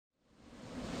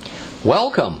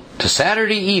Welcome to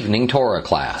Saturday Evening Torah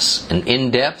Class, an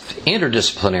in-depth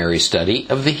interdisciplinary study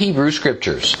of the Hebrew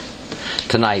Scriptures.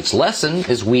 Tonight's lesson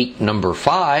is week number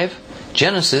 5,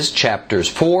 Genesis chapters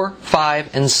 4,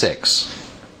 5, and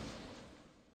 6.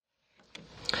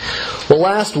 Well,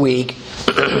 last week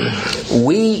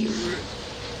we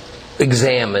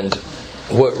examined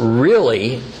what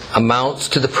really amounts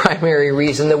to the primary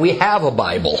reason that we have a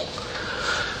Bible.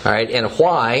 All right, and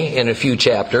why, in a few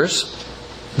chapters,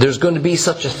 there's going to be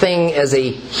such a thing as a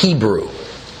Hebrew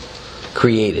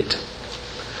created.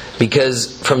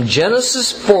 Because from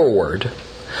Genesis forward,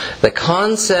 the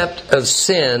concept of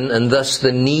sin and thus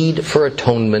the need for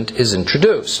atonement is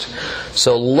introduced.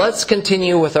 So let's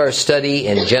continue with our study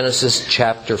in Genesis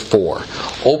chapter 4.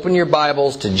 Open your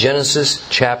Bibles to Genesis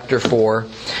chapter 4.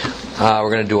 We're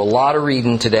going to do a lot of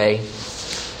reading today,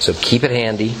 so keep it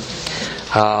handy.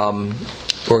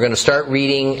 We're going to start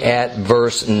reading at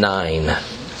verse 9.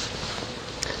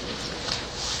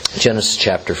 Genesis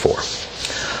chapter 4.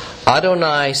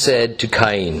 Adonai said to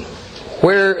Cain,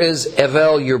 "Where is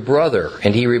Evel your brother?"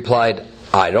 And he replied,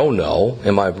 "I don't know.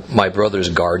 Am I my brother's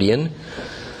guardian?"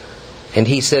 And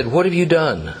he said, "What have you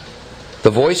done?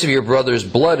 The voice of your brother's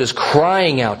blood is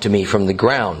crying out to me from the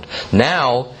ground.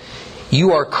 Now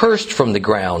you are cursed from the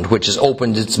ground, which has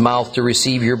opened its mouth to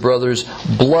receive your brother's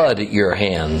blood at your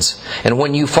hands. And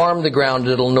when you farm the ground,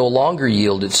 it will no longer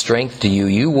yield its strength to you.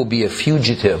 You will be a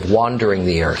fugitive wandering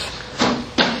the earth."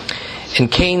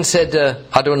 And Cain said to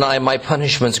Adonai, "My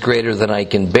punishment's greater than I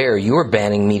can bear. You are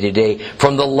banning me today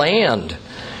from the land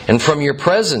and from your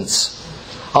presence.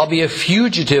 I'll be a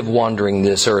fugitive wandering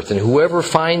this earth, and whoever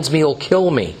finds me will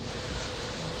kill me."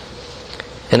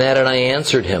 And Adonai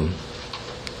answered him,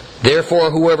 "Therefore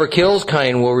whoever kills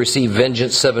Cain will receive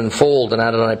vengeance sevenfold." And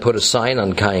Adonai put a sign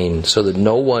on Cain, so that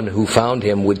no one who found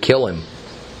him would kill him.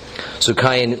 So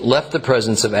Cain left the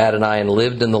presence of Adonai and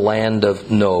lived in the land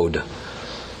of Nod,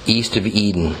 east of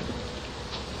Eden.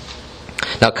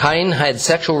 Now Cain had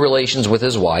sexual relations with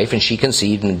his wife, and she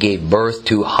conceived and gave birth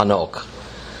to Hanok.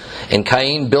 And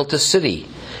Cain built a city,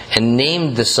 and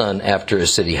named the son after a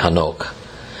city, Hanok.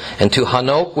 And to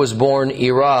Hanok was born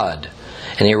Irad.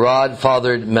 And Irad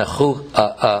fathered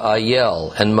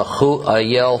Mehujael, and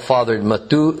Mehujael fathered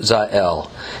Methusael,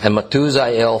 and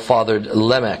Methusael fathered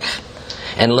Lamech.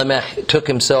 And Lamech took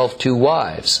himself 2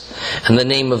 wives, and the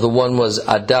name of the one was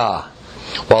Adah,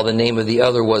 while the name of the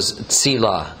other was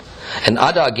Tsilah. And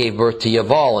Adah gave birth to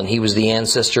Yaval, and he was the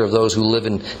ancestor of those who live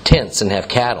in tents and have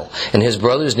cattle. And his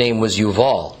brother's name was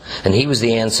Yuval, and he was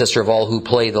the ancestor of all who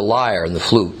play the lyre and the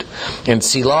flute. And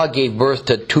Tsilah gave birth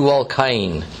to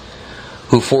Tuval-Cain,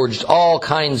 who forged all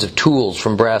kinds of tools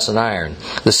from brass and iron.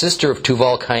 The sister of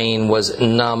Tuval-Cain was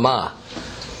Naamah.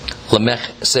 Lamech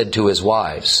said to his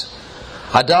wives,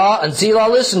 "Adah and Tsilah,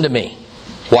 listen to me.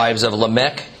 Wives of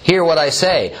Lamech, hear what I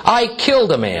say. I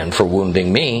killed a man for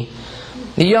wounding me,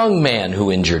 the young man who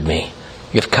injured me.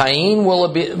 If Cain will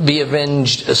be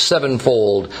avenged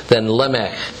sevenfold, then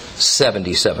Lamech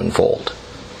 77-fold.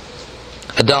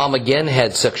 Adam again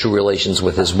had sexual relations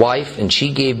with his wife, and she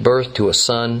gave birth to a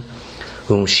son,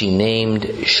 whom she named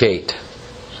Shet.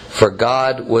 For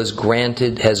God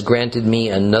has granted me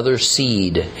another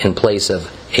seed in place of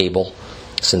Abel,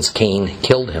 since Cain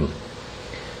killed him.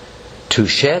 To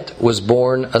Shet was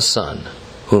born a son,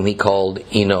 whom he called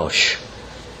Enosh.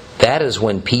 That is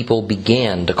when people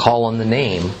began to call on the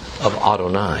name of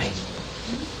Adonai."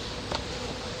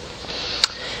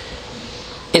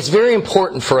 It's very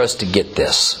important for us to get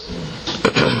this.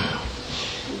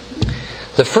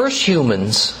 The first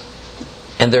humans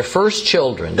and their first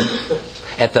children,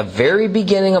 at the very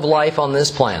beginning of life on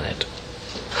this planet,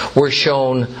 were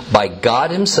shown by God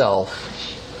Himself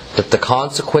that the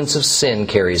consequence of sin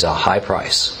carries a high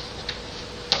price.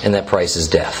 And that price is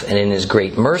death. And in His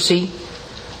great mercy,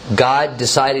 God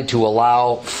decided to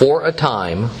allow, for a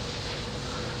time,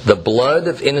 the blood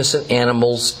of innocent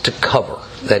animals to cover,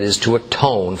 that is, to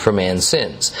atone for man's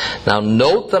sins. Now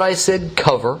note that I said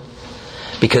cover,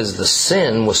 because the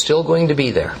sin was still going to be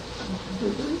there.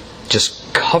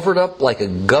 Just covered up like a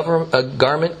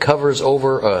garment covers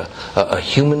over a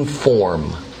human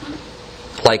form.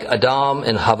 Like Adam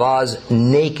and Hava's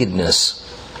nakedness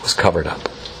was covered up.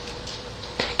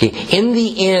 Okay. In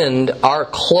the end, our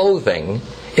clothing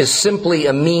is simply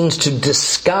a means to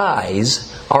disguise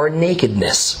our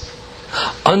nakedness.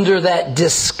 Under that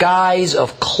disguise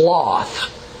of cloth,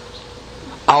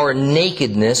 our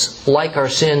nakedness, like our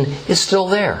sin, is still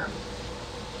there.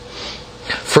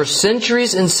 For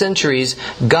centuries and centuries,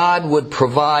 God would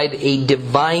provide a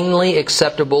divinely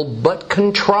acceptable but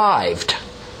contrived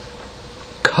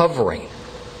covering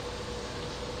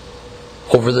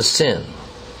over the sin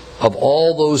of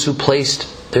all those who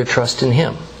placed their trust in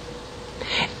Him.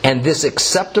 And this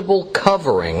acceptable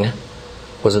covering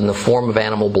was in the form of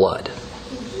animal blood.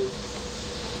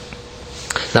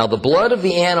 Now, the blood of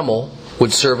the animal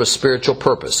would serve a spiritual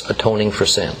purpose, atoning for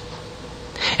sin.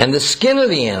 And the skin of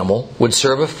the animal would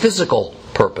serve a physical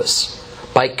purpose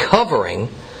by covering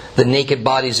the naked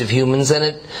bodies of humans, and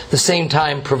at the same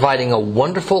time providing a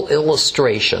wonderful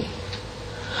illustration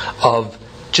of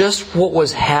just what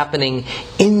was happening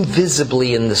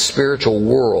invisibly in the spiritual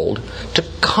world to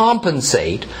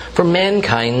compensate for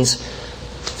mankind's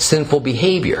sinful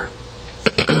behavior.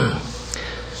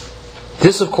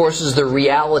 This, of course, is the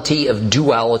reality of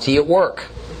duality at work.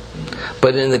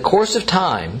 But in the course of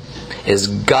time, as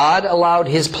God allowed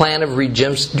His plan of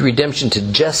redemption to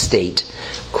gestate,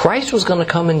 Christ was going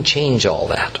to come and change all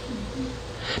that.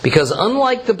 Because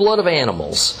unlike the blood of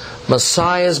animals,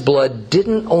 Messiah's blood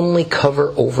didn't only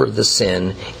cover over the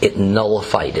sin, it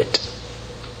nullified it.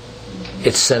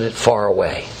 It sent it far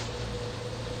away.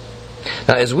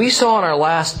 Now, as we saw in our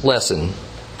last lesson,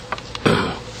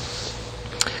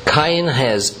 Cain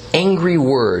has angry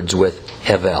words with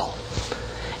Hevel,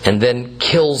 and then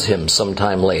kills him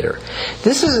sometime later.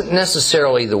 This isn't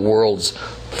necessarily the world's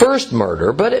first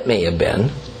murder, but it may have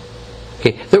been.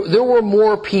 Okay. There were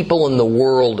more people in the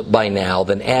world by now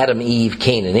than Adam, Eve,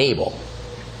 Cain, and Abel.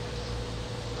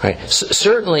 Right.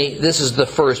 Certainly, this is the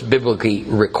first biblically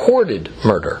recorded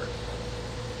murder.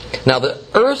 Now, the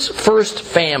earth's first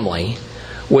family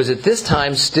was at this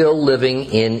time still living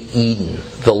in Eden,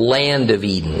 the land of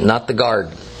Eden, not the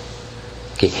garden.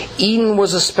 Okay. Eden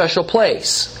was a special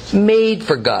place, made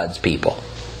for God's people.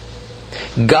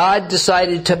 God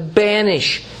decided to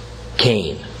banish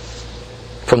Cain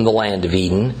from the land of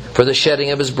Eden for the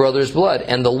shedding of his brother's blood.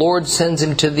 And the Lord sends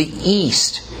him to the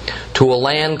east, to a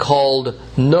land called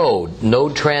Nod.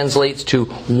 Nod translates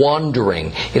to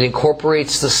wandering. It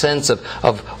incorporates the sense of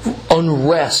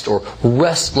unrest or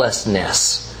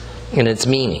restlessness in its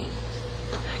meaning.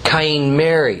 Cain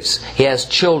marries. He has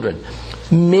children.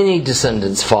 Many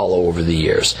descendants follow over the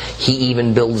years. He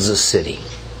even builds a city.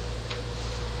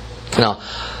 Now,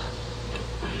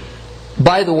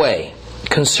 by the way,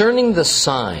 concerning the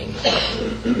sign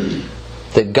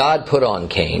that God put on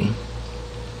Cain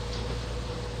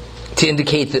to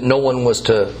indicate that no one was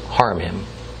to harm him,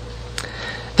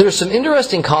 there's some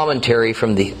interesting commentary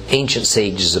from the ancient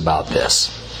sages about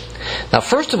this. Now,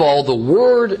 first of all, the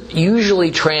word usually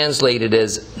translated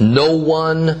as no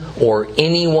one or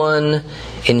anyone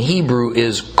in Hebrew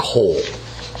is kol.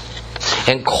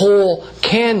 And kol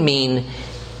can mean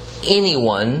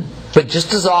anyone, but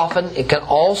just as often it can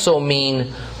also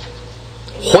mean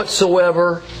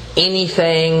whatsoever,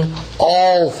 anything,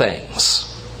 all things.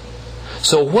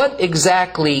 So what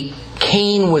exactly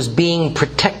Cain was being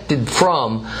protected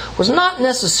from was not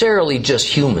necessarily just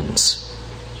humans.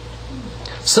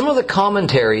 Some of the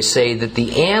commentaries say that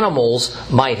the animals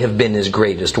might have been his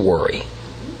greatest worry.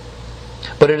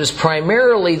 But it is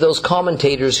primarily those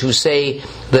commentators who say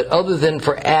that other than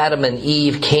for Adam and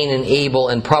Eve, Cain and Abel,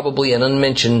 and probably an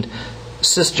unmentioned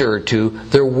sister or two,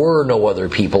 there were no other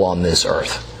people on this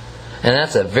earth. And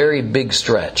that's a very big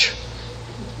stretch.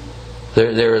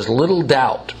 There is little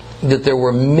doubt that there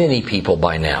were many people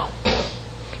by now.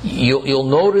 You'll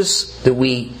notice that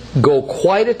we go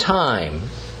quite a time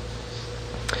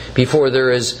before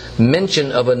there is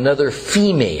mention of another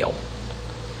female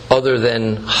other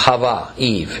than Hava,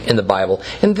 Eve, in the Bible.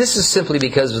 And this is simply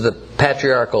because of the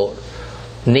patriarchal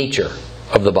nature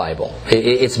of the Bible.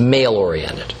 It's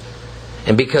male-oriented.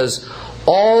 And because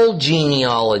all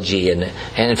genealogy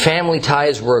and family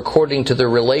ties were according to their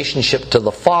relationship to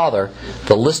the father,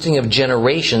 the listing of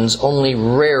generations only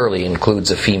rarely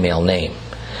includes a female name.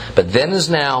 But then as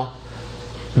now,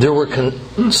 there were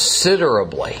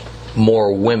considerably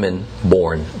more women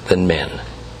born than men.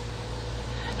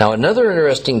 Now, another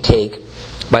interesting take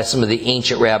by some of the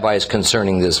ancient rabbis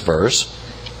concerning this verse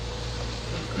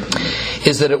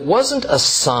is that it wasn't a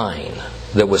sign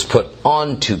that was put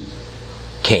onto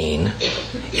Cain,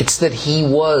 it's that he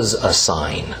was a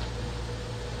sign.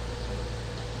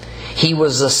 He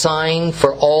was a sign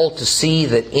for all to see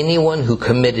that anyone who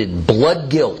committed blood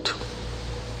guilt,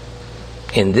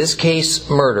 in this case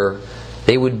murder,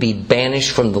 they would be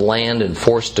banished from the land and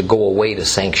forced to go away to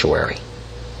sanctuary.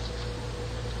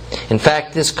 In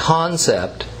fact, this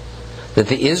concept that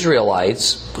the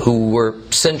Israelites, who were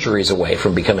centuries away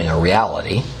from becoming a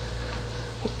reality,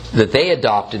 that they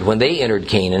adopted when they entered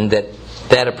Canaan, that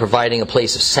of providing a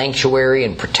place of sanctuary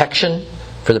and protection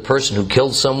for the person who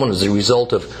killed someone as a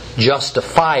result of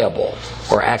justifiable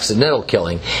or accidental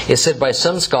killing is said by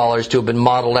some scholars to have been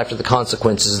modeled after the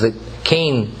consequences that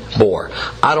Cain bore.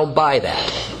 I don't buy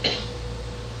that.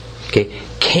 Okay?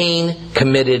 Cain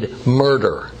committed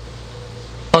murder.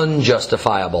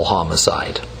 Unjustifiable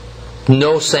homicide.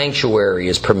 No sanctuary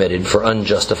is permitted for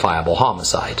unjustifiable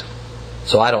homicide.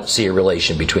 So I don't see a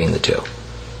relation between the two.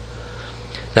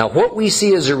 Now, what we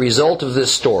see as a result of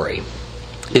this story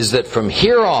is that from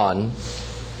here on,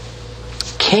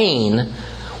 Cain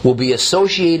will be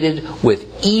associated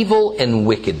with evil and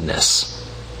wickedness.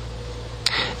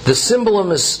 The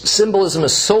symbolism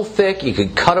is so thick you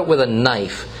could cut it with a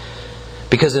knife.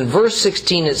 Because in verse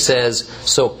 16 it says,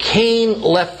 "So Cain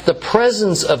left the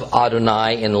presence of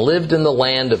Adonai and lived in the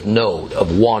land of Nod,"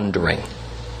 of wandering.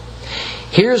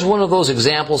 Here's one of those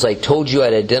examples I told you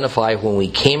I'd identify when we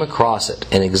came across it.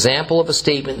 An example of a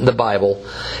statement in the Bible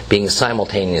being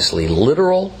simultaneously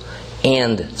literal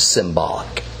and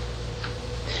symbolic.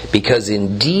 Because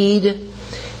indeed,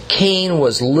 Cain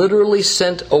was literally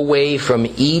sent away from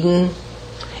Eden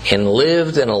and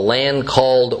lived in a land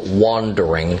called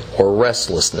wandering or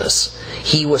restlessness.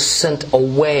 He was sent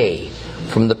away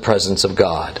from the presence of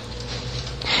God.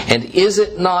 And is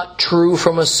it not true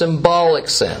from a symbolic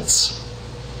sense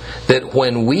that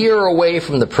when we are away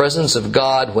from the presence of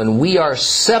God, when we are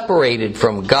separated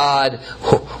from God,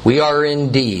 we are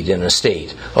indeed in a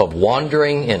state of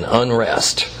wandering and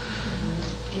unrest?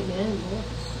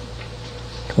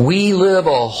 We live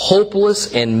a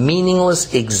hopeless and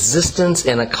meaningless existence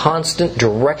in a constant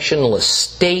directionless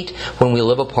state when we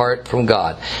live apart from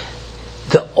God.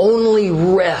 The only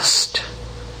rest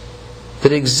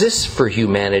that exists for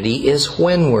humanity is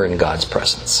when we're in God's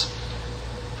presence.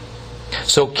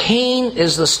 So Cain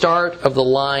is the start of the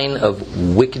line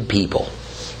of wicked people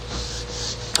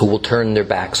who will turn their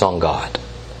backs on God.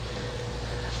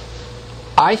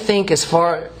 I think as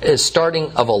far as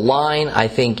starting of a line, I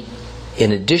think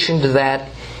in addition to that,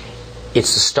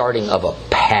 it's the starting of a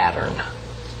pattern.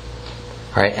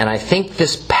 All right? And I think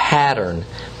this pattern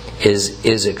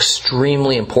is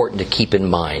extremely important to keep in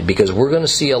mind, because we're going to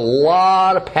see a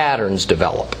lot of patterns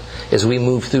develop as we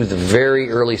move through the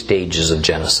very early stages of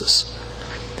Genesis.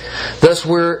 Thus,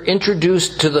 we're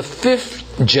introduced to the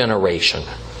fifth generation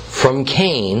from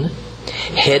Cain,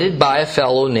 headed by a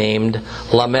fellow named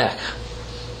Lamech.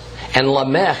 And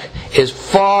Lamech is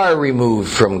far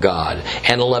removed from God.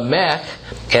 And Lamech,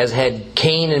 as had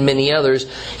Cain and many others,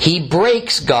 he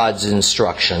breaks God's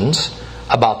instructions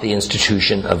about the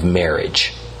institution of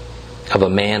marriage, of a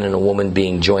man and a woman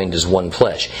being joined as one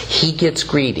flesh. He gets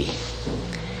greedy.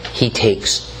 He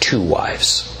takes 2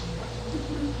 wives.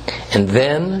 And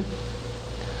then,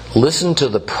 listen to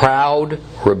the proud,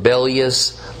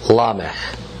 rebellious Lamech,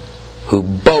 who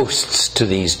boasts to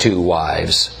these 2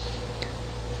 wives.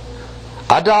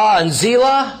 Adah and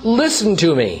Zillah, listen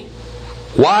to me.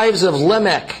 Wives of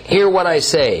Lamech, hear what I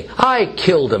say. I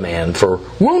killed a man for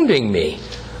wounding me,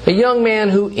 a young man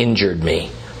who injured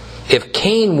me. If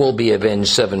Cain will be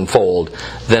avenged 7-fold,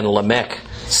 then Lamech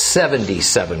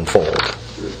 77-fold.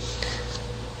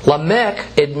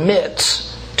 Lamech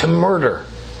admits to murder.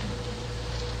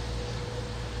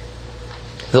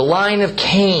 The line of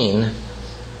Cain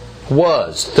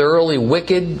was thoroughly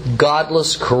wicked,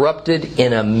 godless, corrupted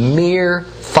in a mere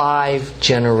 5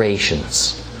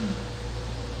 generations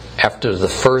after the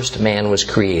first man was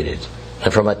created.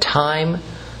 And from a time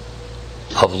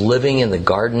of living in the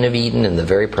Garden of Eden in the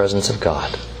very presence of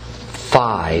God.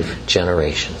 5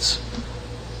 generations.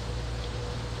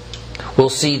 We'll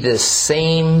see this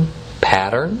same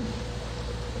pattern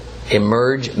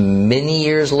emerge many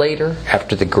years later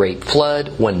after the great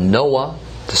flood, when Noah,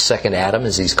 the second Adam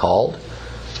as he's called,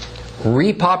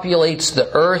 repopulates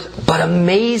the earth, but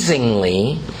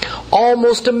amazingly,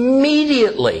 almost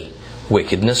immediately,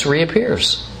 wickedness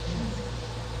reappears.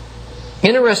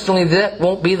 Interestingly, that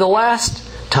won't be the last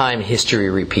time history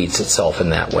repeats itself in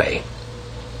that way.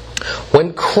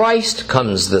 When Christ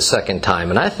comes the second time,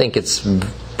 and I think it's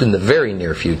in the very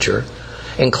near future,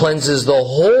 and cleanses the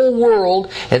whole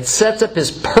world and sets up His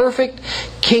perfect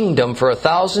kingdom for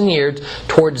 1,000 years,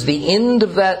 towards the end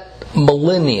of that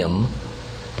millennium,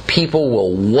 people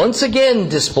will once again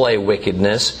display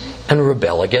wickedness and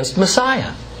rebel against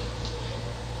Messiah.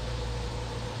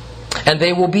 And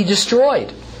they will be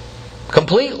destroyed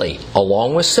completely,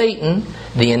 along with Satan,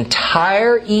 the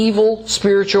entire evil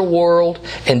spiritual world,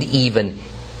 and even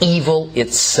evil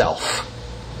itself.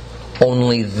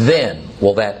 Only then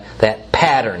will that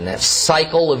pattern, that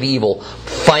cycle of evil,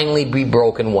 finally be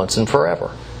broken once and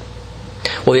forever.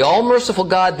 Well, the all-merciful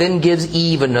God then gives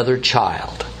Eve another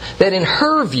child, that in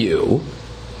her view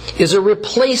is a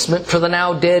replacement for the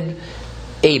now dead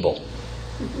Abel.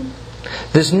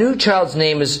 This new child's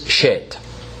name is Shet,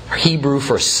 Hebrew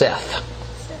for Seth.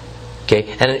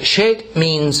 Okay, and Shet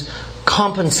means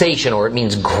compensation, or it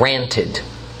means granted,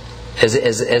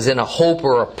 as in a hope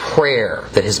or a prayer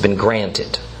that has been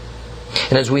granted.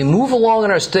 And as we move along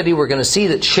in our study, we're going to see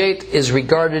that Shet is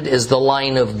regarded as the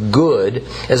line of good,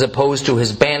 as opposed to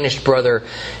his banished brother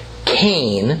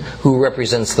Cain, who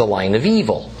represents the line of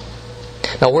evil.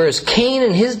 Now, whereas Cain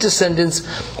and his descendants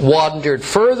wandered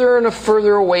further and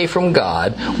further away from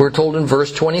God, we're told in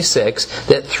verse 26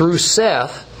 that through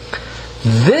Seth,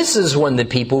 this is when the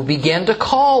people began to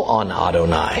call on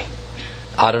Adonai.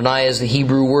 Adonai is the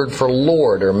Hebrew word for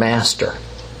Lord or Master.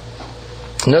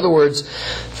 In other words,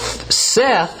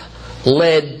 Seth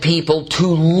led people to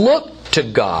look to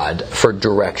God for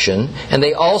direction, and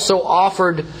they also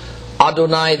offered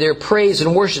Adonai their praise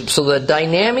and worship. So the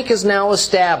dynamic is now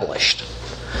established.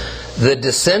 The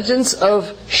descendants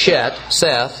of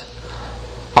Seth,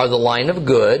 are the line of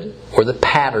good, or the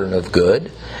pattern of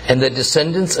good, and the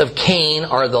descendants of Cain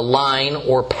are the line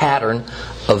or pattern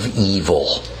of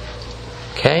evil.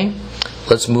 Okay?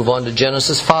 Let's move on to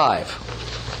Genesis 5.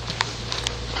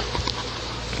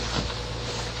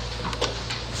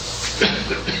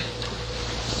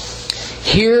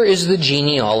 Here is the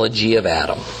genealogy of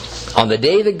Adam. On the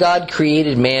day that God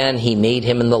created man, He made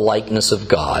him in the likeness of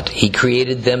God. He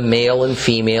created them male and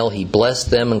female. He blessed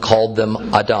them and called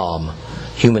them Adam,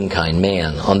 humankind,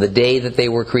 man, on the day that they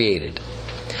were created.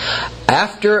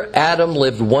 After Adam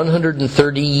lived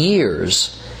 130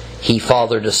 years, he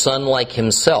fathered a son like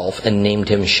himself and named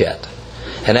him Shet.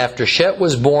 And after Shet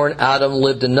was born, Adam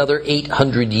lived another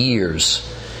 800 years.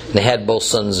 And they had both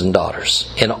sons and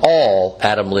daughters. In all,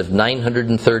 Adam lived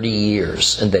 930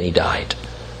 years, and then he died.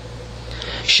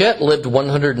 Shet lived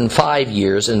 105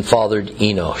 years and fathered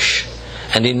Enosh.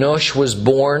 And Enosh was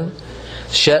born.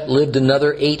 Shet lived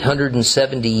another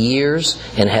 870 years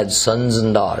and had sons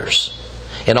and daughters.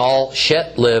 In all,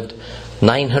 Shet lived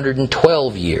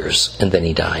 912 years, and then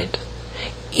he died.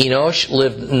 Enosh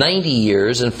lived 90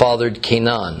 years and fathered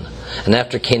Canaan. And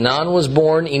after Canaan was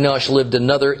born, Enosh lived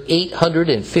another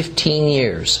 815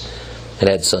 years and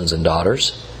had sons and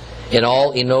daughters. In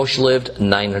all, Enosh lived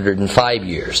 905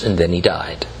 years, and then he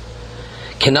died.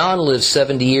 Canaan lived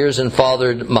 70 years and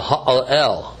fathered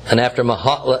Mahalalel. And after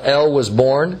Mahalalel was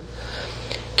born,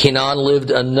 Canaan lived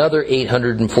another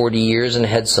 840 years and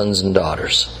had sons and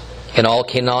daughters. In all,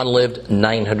 Canaan lived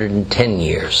 910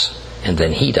 years, and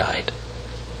then he died.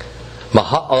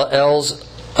 Mahalalel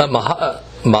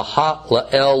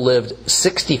lived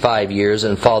 65 years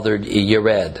and fathered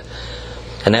Yered.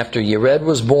 And after Yered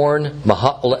was born,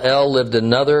 Mahalalel lived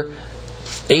another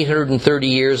 830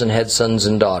 years and had sons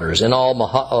and daughters. In all,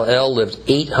 Mahalalel lived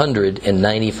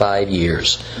 895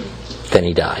 years. Then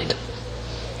he died.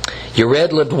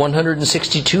 Yered lived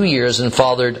 162 years and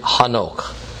fathered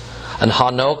Hanok. And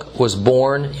Hanok was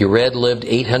born. Yered lived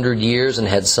 800 years and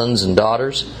had sons and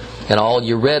daughters. In all,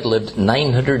 Yered lived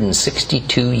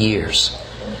 962 years.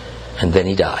 And then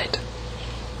he died.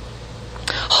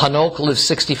 Hanok lived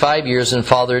 65 years and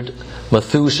fathered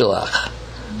Methuselah.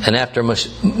 And after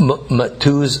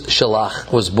Methuselah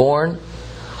was born,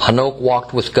 Hanok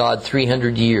walked with God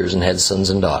 300 years and had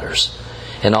sons and daughters.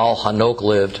 In all, Hanok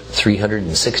lived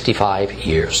 365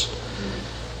 years.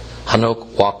 Hanok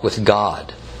walked with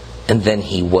God, and then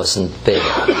he wasn't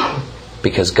there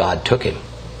because God took him.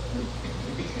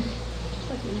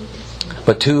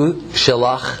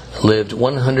 Methuselah lived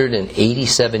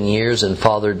 187 years and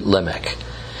fathered Lamech.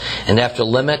 And after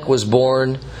Lamech was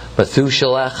born,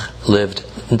 Methuselah lived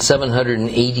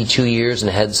 782 years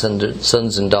and had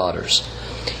sons and daughters.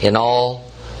 In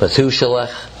all, Methuselah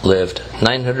lived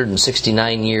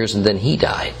 969 years, and then he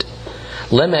died.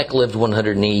 Lamech lived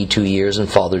 182 years and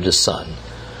fathered a son,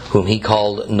 whom he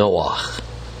called Noah,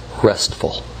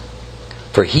 restful.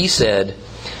 For he said,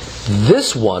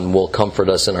 "This one will comfort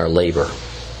us in our labor,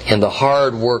 and the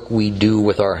hard work we do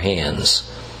with our hands,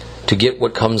 to get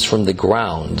what comes from the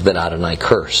ground that Adonai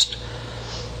cursed."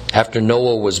 After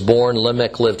Noah was born,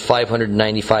 Lamech lived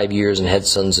 595 years and had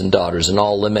sons and daughters. In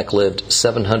all, Lamech lived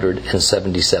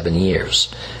 777 years,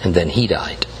 and then he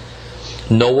died.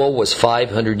 Noah was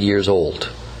 500 years old,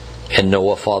 and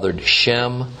Noah fathered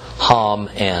Shem, Ham,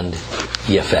 and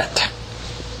Japhet.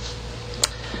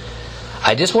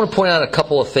 I just want to point out a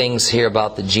couple of things here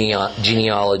about the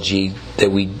genealogy that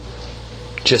we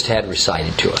just had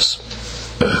recited to us.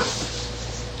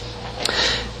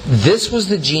 This was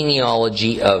the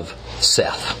genealogy of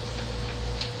Seth.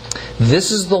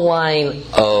 This is the line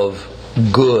of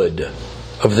good,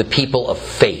 of the people of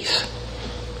faith.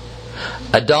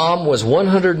 Adam was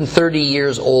 130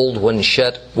 years old when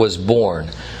Shet was born.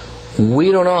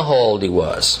 We don't know how old he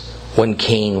was when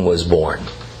Cain was born,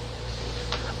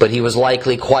 but he was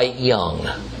likely quite young.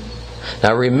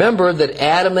 Now remember that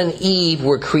Adam and Eve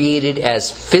were created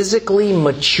as physically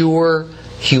mature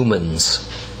humans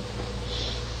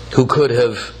who could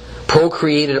have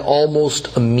procreated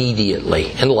almost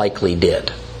immediately, and likely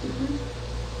did.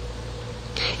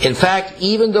 In fact,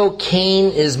 even though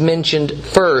Cain is mentioned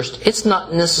first, it's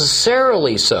not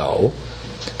necessarily so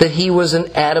that he was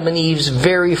an Adam and Eve's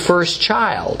very first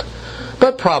child,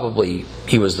 but probably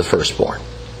he was the firstborn.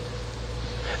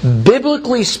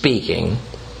 Biblically speaking,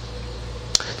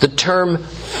 the term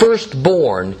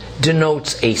firstborn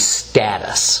denotes a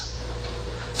status.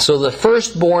 So the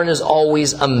firstborn is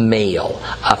always a male.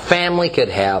 A family could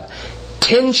have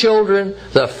 10 children,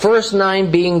 the first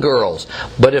 9 being girls.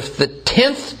 But if the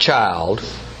 10th child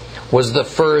was the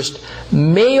first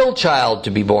male child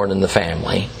to be born in the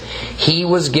family, he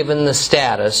was given the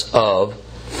status of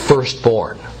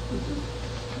firstborn.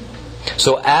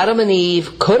 So Adam and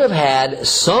Eve could have had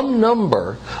some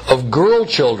number of girl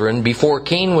children before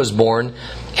Cain was born,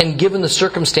 and given the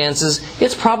circumstances,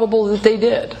 it's probable that they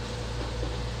did.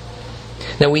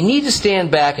 Now we need to stand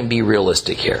back and be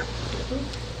realistic here.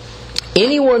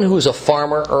 Anyone who's a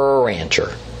farmer or a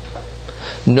rancher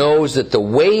knows that the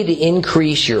way to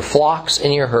increase your flocks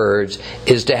and your herds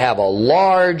is to have a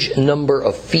large number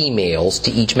of females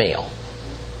to each male.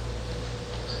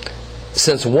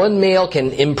 Since one male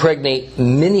can impregnate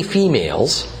many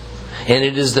females, and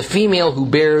it is the female who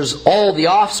bears all the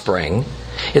offspring,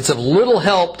 it's of little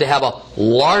help to have a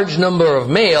large number of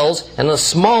males and a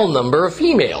small number of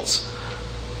females.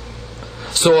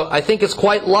 So I think it's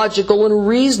quite logical and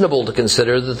reasonable to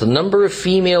consider that the number of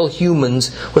female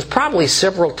humans was probably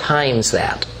several times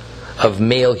that of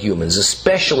male humans,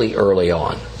 especially early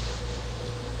on.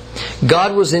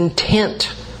 God was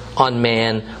intent on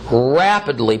man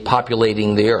rapidly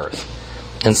populating the earth.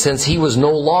 And since He was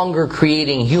no longer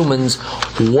creating humans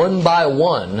one by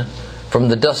one from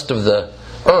the dust of the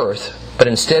earth, but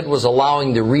instead was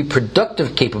allowing the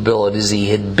reproductive capabilities He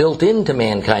had built into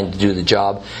mankind to do the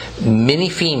job, many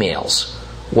females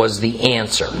was the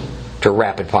answer to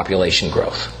rapid population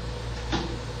growth.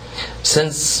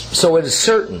 So it is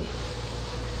certain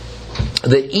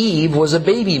that Eve was a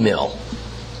baby mill,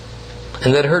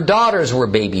 and that her daughters were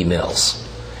baby mills,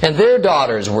 and their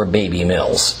daughters were baby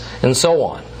mills, and so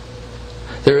on.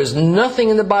 There is nothing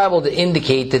in the Bible to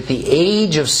indicate that the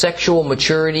age of sexual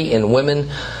maturity in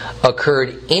women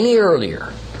occurred any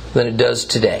earlier than it does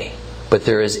today. But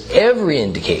there is every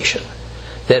indication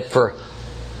that for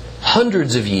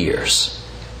hundreds of years,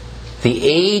 the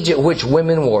age at which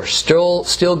women were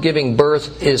still giving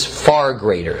birth is far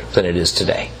greater than it is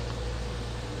today.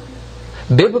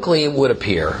 Biblically, it would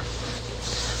appear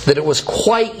that it was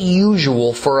quite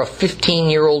usual for a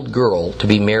 15-year-old girl to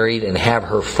be married and have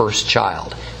her first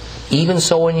child. Even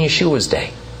so in Yeshua's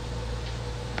day.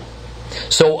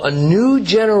 So a new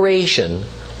generation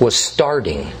was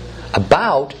starting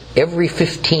about every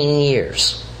 15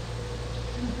 years.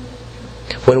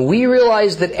 When we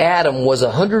realize that Adam was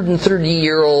 130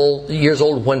 years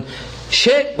old when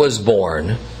Shet was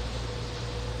born,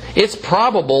 it's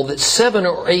probable that 7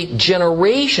 or 8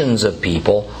 generations of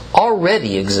people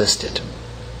already existed.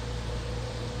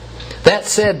 That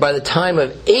said, by the time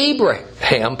of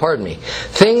Abraham,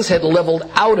 things had leveled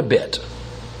out a bit.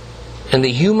 And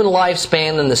the human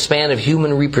lifespan and the span of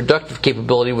human reproductive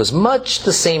capability was much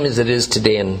the same as it is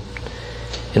today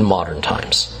in modern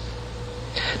times.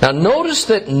 Now notice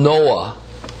that Noah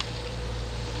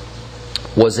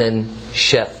was in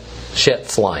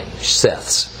Seth's line,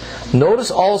 Seth's.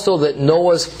 Notice also that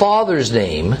Noah's father's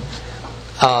name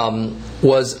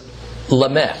was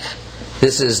Lamech.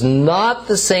 This is not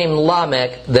the same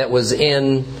Lamech that was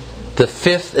in the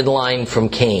 5th in line from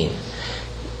Cain.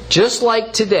 Just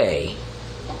like today,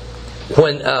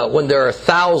 when there are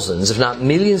thousands, if not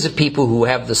millions of people who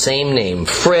have the same name,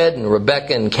 Fred and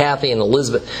Rebecca and Kathy and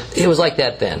Elizabeth, it was like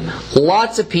that then.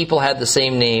 Lots of people had the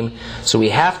same name, so we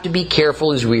have to be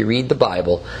careful as we read the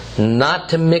Bible not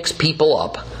to mix people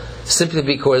up simply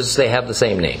because they have the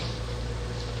same name.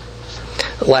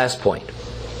 Last point.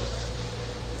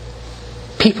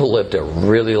 People lived a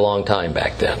really long time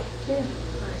back then.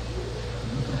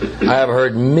 I have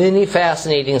heard many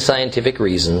fascinating scientific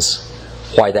reasons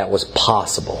why that was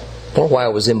possible, or why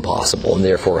it was impossible, and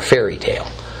therefore a fairy tale.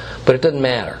 But it doesn't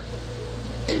matter.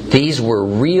 These were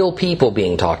real people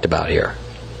being talked about here.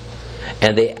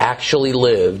 And they actually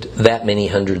lived that many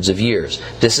hundreds of years.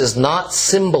 This is not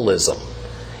symbolism.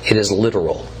 It is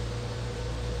literal.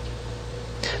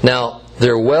 Now,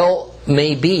 there well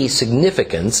may be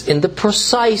significance in the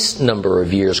precise number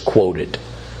of years quoted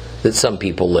that some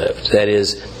people lived. That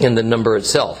is, in the number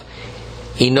itself.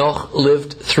 Enoch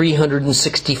lived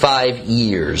 365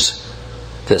 years,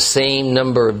 the same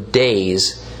number of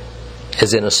days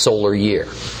as in a solar year.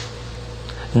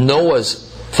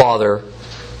 Noah's father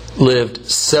lived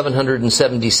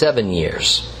 777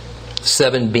 years,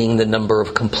 7 being the number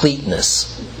of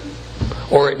completeness.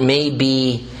 Or it may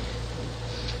be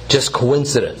just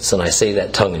coincidence, and I say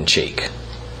that tongue-in-cheek.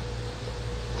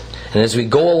 And as we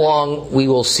go along, we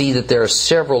will see that there are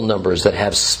several numbers that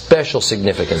have special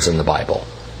significance in the Bible,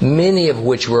 many of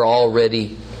which we're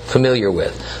already familiar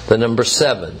with. The number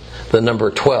 7, the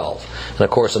number 12, and of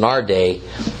course in our day,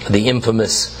 the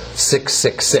infamous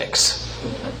 666.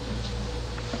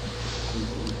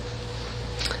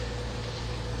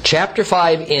 Chapter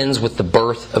 5 ends with the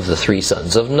birth of the 3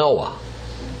 sons of Noah,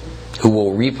 who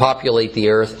will repopulate the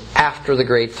earth after the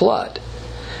great flood.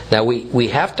 Now we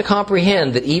have to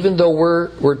comprehend that even though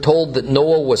we're told that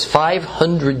Noah was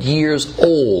 500 years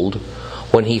old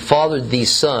when he fathered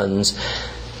these sons,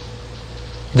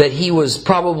 that he was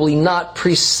probably not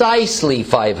precisely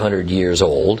 500 years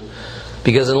old,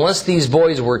 because unless these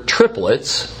boys were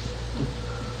triplets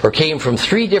or came from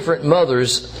 3 different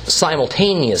mothers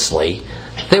simultaneously,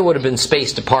 they would have been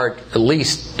spaced apart at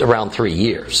least around 3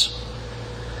 years.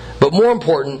 But more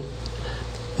important,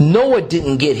 Noah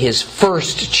didn't get his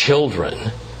first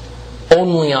children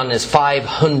only on his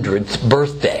 500th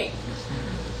birthday.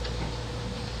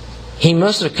 He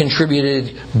must have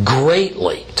contributed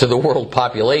greatly to the world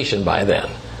population by then.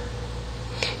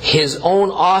 His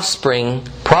own offspring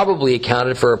probably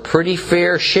accounted for a pretty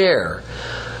fair share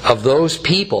of those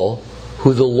people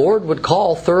who the Lord would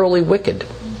call thoroughly wicked.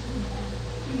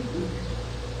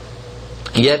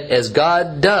 Yet, as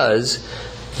God does,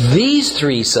 these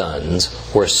 3 sons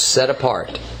were set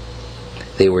apart.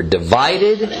 They were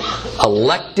divided,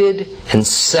 elected, and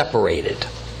separated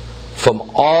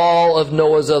from all of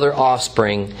Noah's other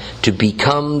offspring to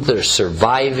become the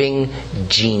surviving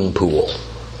gene pool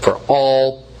for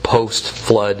all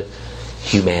post-flood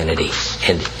humanity.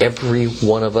 And every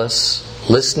one of us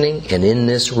listening and in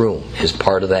this room is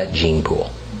part of that gene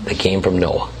pool that came from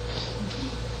Noah.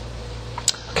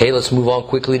 Okay, let's move on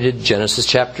quickly to Genesis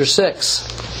chapter 6.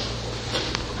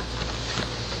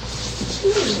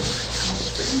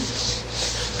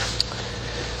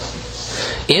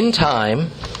 In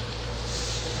time,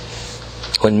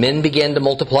 when men began to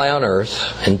multiply on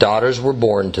earth, and daughters were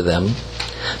born to them,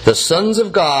 the sons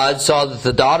of God saw that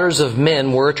the daughters of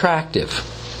men were attractive,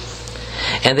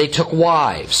 and they took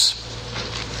wives.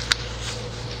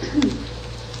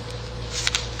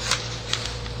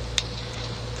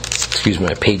 Excuse me,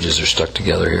 my pages are stuck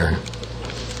together here.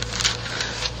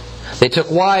 They took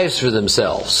wives for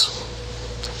themselves,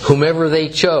 whomever they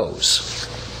chose.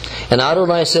 And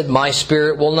Adonai said, "My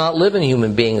spirit will not live in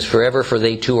human beings forever, for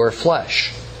they too are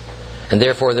flesh. And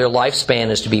therefore their lifespan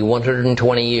is to be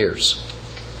 120 years.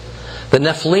 The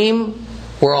Nephilim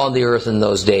were on the earth in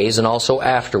those days, and also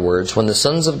afterwards, when the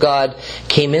sons of God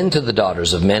came into the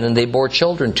daughters of men, and they bore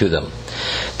children to them.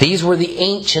 These were the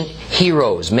ancient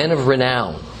heroes, men of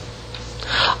renown.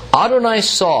 Adonai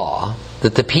saw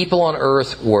that the people on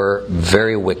earth were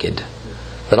very wicked,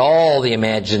 that all the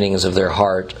imaginings of their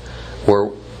heart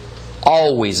were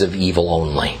always of evil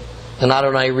only. And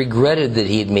Adonai regretted that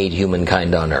he had made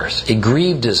humankind on earth. It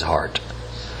grieved his heart.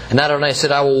 And Adonai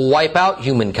said, I will wipe out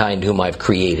humankind whom I've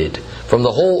created from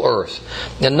the whole earth.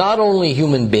 And not only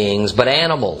human beings, but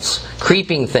animals,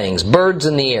 creeping things, birds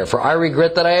in the air, for I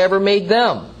regret that I ever made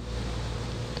them.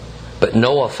 But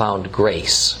Noah found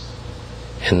grace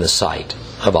in the sight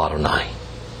of Adonai.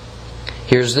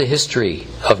 Here's the history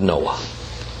of Noah.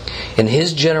 In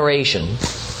his generation,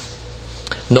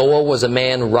 Noah was a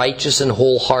man righteous and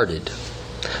wholehearted.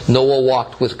 Noah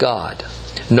walked with God.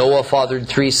 Noah fathered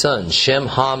 3 sons, Shem,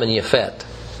 Ham, and Japheth.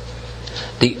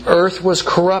 The earth was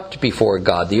corrupt before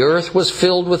God. The earth was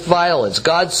filled with violence.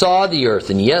 God saw the earth,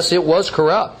 and yes, it was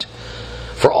corrupt.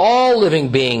 For all living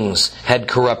beings had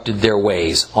corrupted their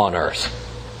ways on earth.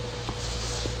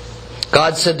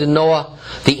 God said to Noah,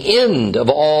 the end of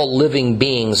all living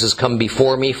beings has come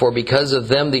before me, for because of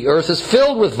them the earth is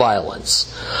filled with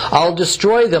violence. I'll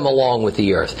destroy them along with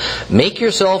the earth. Make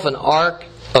yourself an ark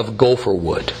of gopher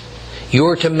wood. You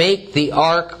are to make the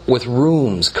ark with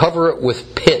rooms, cover it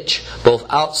with pitch, both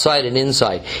outside and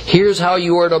inside. Here's how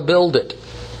you are to build it.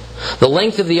 The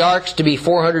length of the ark is to be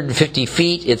 450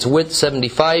 feet, its width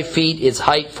 75 feet, its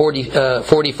height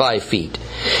 45 feet.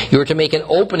 You are to make an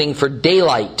opening for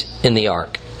daylight in the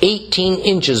ark, 18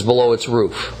 inches below its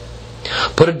roof.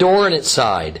 Put a door in its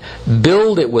side.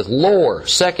 Build it with lower,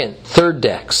 second, third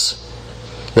decks.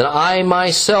 Then I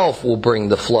myself will bring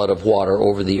the flood of water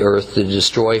over the earth to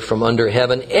destroy from under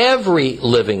heaven every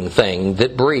living thing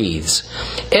that breathes.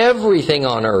 Everything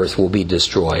on earth will be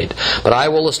destroyed. But I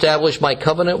will establish my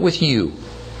covenant with you.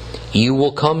 You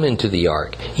will come into the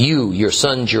ark. You, your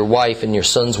sons, your wife, and your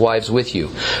sons' wives with you.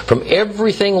 From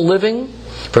everything living,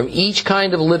 from each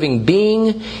kind of living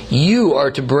being, you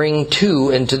are to bring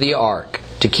two into the ark,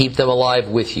 to keep them alive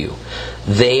with you.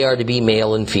 They are to be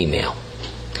male and female.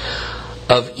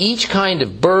 Of each kind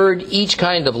of bird, each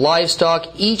kind of livestock,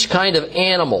 each kind of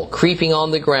animal creeping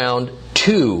on the ground,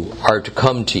 two are to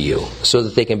come to you, so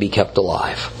that they can be kept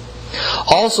alive.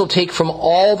 Also take from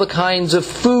all the kinds of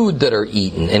food that are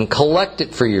eaten, and collect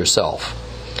it for yourself.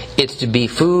 It's to be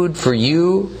food for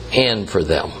you and for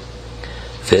them.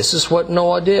 This is what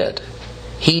Noah did.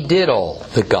 He did all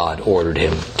that God ordered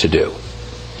him to do.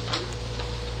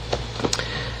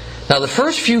 Now, the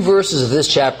first few verses of this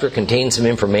chapter contain some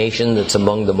information that's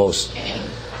among the most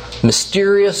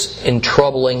mysterious and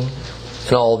troubling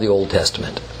in all the Old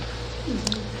Testament.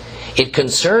 It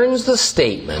concerns the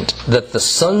statement that the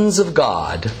sons of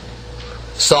God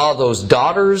saw those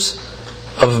daughters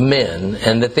of men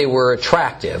and that they were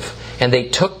attractive, and they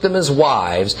took them as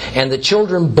wives, and the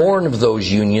children born of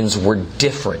those unions were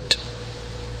different,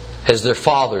 as their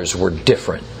fathers were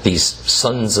different, these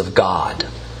sons of God.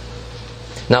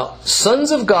 Now,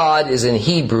 sons of God is in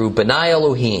Hebrew B'nai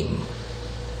Elohim.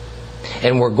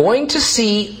 And we're going to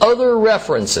see other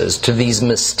references to these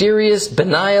mysterious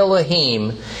B'nai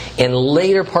Elohim in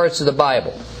later parts of the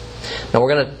Bible. Now,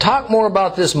 we're going to talk more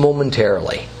about this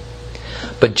momentarily.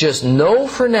 But just know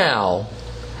for now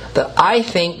that I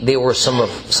think they were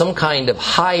some kind of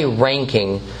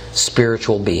high-ranking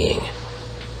spiritual being.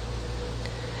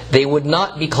 They would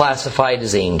not be classified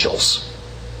as angels.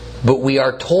 But we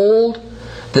are told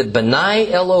that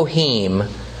B'nai Elohim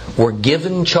were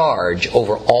given charge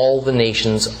over all the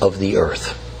nations of the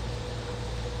earth.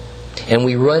 And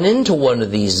we run into one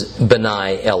of these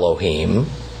B'nai Elohim,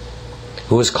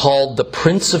 who is called the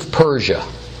Prince of Persia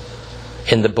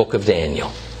in the book of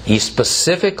Daniel. He's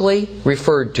specifically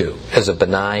referred to as a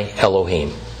B'nai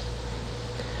Elohim.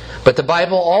 But the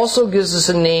Bible also gives us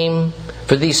a name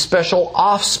for these special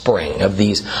offspring of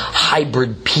these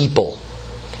hybrid people.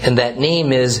 And that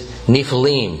name is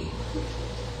Nephilim.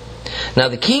 Now,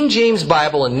 the King James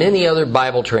Bible and many other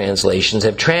Bible translations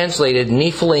have translated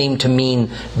Nephilim to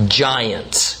mean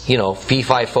giants. You know,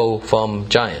 fee-fi-fo-fum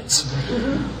giants.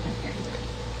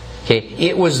 Okay,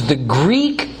 it was the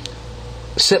Greek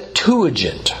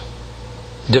Septuagint,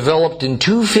 developed in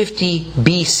 250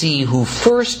 BC, who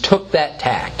first took that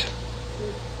tact.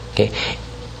 Okay,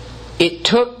 it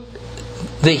took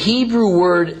the Hebrew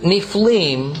word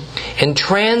Nephilim and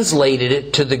translated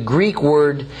it to the Greek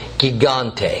word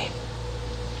gigante.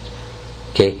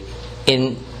 Okay,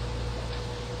 in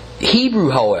Hebrew,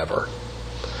 however,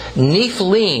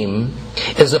 Nephilim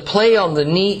is a play on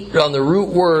the root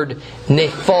word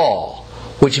nephal,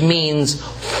 which means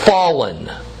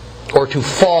fallen or to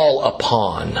fall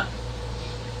upon.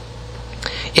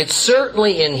 It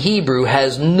certainly in Hebrew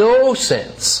has no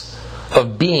sense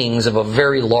of beings of a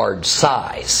very large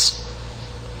size.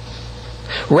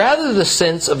 Rather, the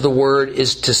sense of the word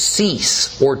is to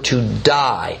cease or to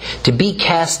die, to be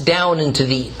cast down into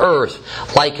the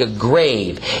earth like a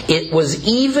grave. It was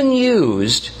even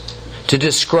used to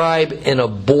describe an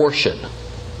abortion.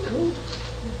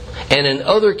 And in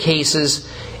other cases,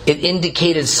 it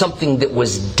indicated something that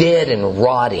was dead and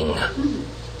rotting,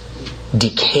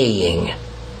 decaying.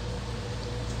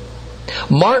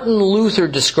 Martin Luther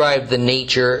described the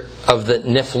nature of the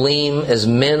Nephilim as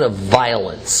men of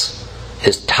violence,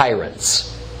 as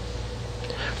tyrants.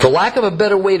 For lack of a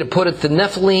better way to put it, the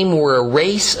Nephilim were a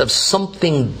race of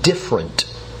something different,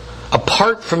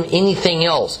 apart from anything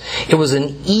else. It was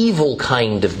an evil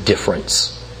kind of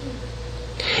difference.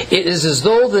 It is as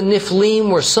though the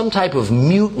Nephilim were some type of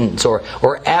mutants or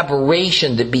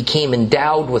aberration that became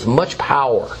endowed with much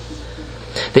power.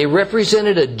 They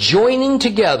represented a joining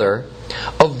together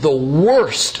of the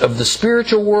worst of the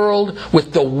spiritual world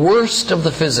with the worst of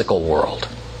the physical world.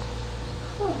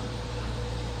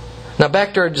 Now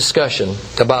back to our discussion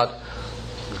about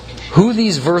who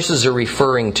these verses are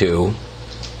referring to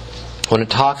when it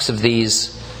talks of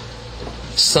these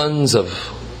sons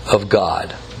of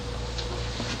God.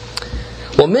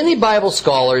 Well, many Bible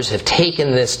scholars have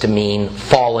taken this to mean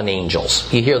fallen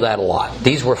angels. You hear that a lot.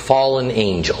 These were fallen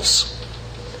angels.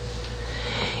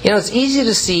 You know, it's easy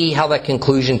to see how that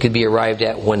conclusion could be arrived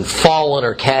at when fallen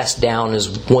or cast down is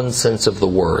one sense of the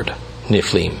word,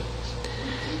 Nephilim.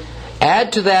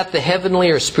 Add to that the heavenly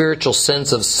or spiritual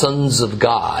sense of sons of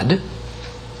God,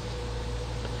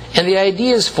 and the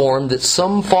idea is formed that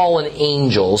some fallen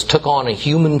angels took on a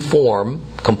human form,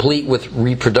 complete with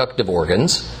reproductive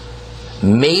organs,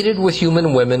 mated with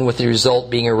human women, with the result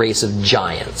being a race of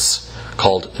giants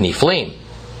called Nephilim.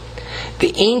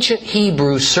 The ancient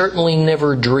Hebrews certainly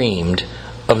never dreamed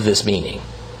of this meaning.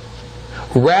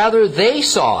 Rather, they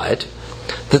saw it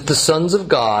that the sons of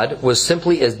God was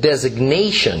simply a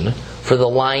designation for the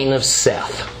line of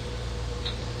Seth,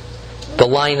 the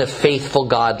line of faithful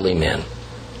godly men.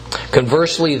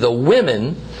 Conversely, the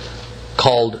women,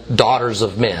 called daughters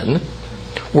of men,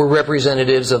 were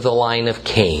representatives of the line of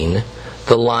Cain,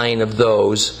 the line of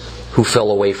those who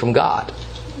fell away from God.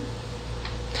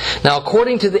 Now,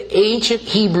 according to the ancient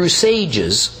Hebrew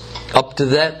sages, up to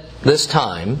this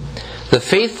time, the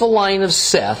faithful line of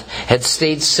Seth had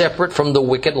stayed separate from the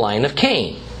wicked line of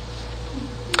Cain.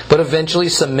 But eventually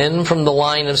some men from the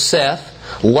line of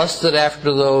Seth lusted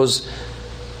after those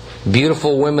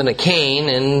beautiful women of Cain,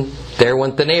 and there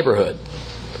went the neighborhood.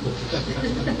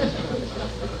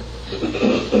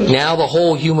 Now the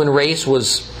whole human race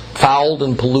was fouled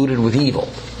and polluted with evil.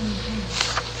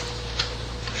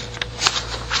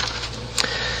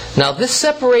 Now this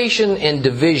separation and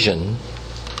division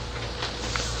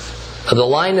of the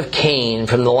line of Cain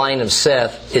from the line of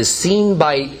Seth is seen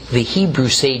by the Hebrew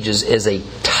sages as a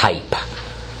type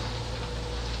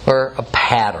or a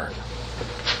pattern.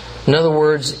 In other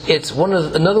words, it's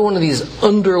another one of these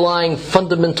underlying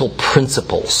fundamental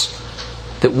principles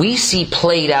that we see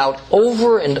played out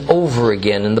over and over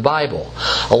again in the Bible.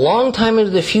 A long time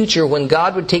into the future, when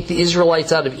God would take the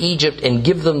Israelites out of Egypt and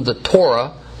give them the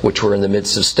Torah, which we're in the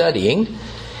midst of studying,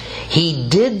 He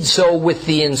did so with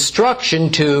the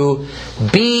instruction to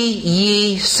be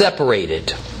ye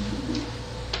separated.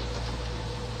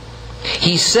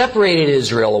 He separated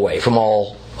Israel away from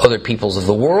all other peoples of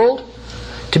the world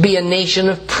to be a nation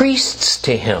of priests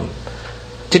to Him,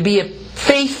 to be a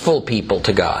faithful people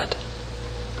to God.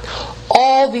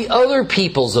 All the other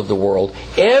peoples of the world,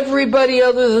 everybody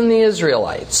other than the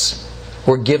Israelites,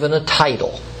 were given a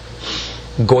title: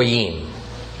 Goyim,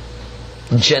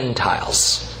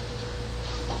 Gentiles.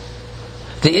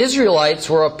 The Israelites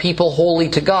were a people holy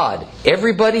to God.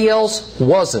 Everybody else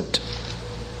wasn't.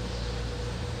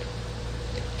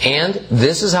 And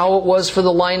this is how it was for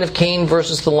the line of Cain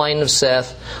versus the line of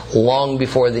Seth long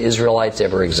before the Israelites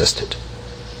ever existed.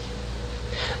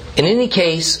 In any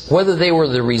case, whether they were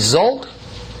the result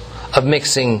of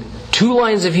mixing two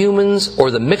lines of humans or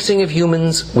the mixing of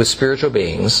humans with spiritual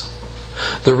beings,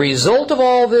 the result of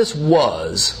all this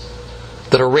was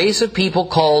that a race of people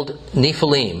called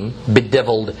Nephilim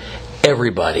bedeviled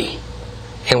everybody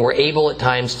and were able at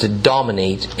times to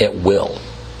dominate at will.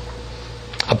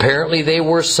 Apparently they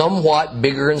were somewhat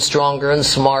bigger and stronger and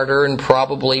smarter, and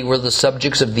probably were the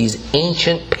subjects of these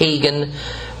ancient pagan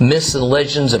myths and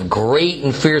legends of great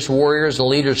and fierce warriors and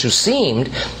leaders who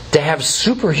seemed to have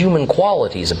superhuman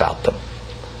qualities about them.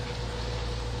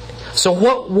 So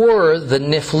what were the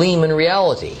Nephilim in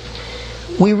reality?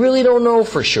 We really don't know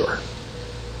for sure.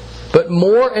 But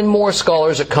more and more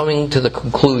scholars are coming to the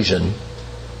conclusion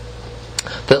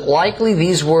that likely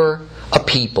these were a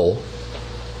people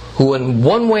who in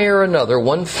one way or another,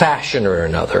 one fashion or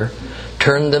another,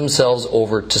 turned themselves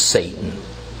over to Satan.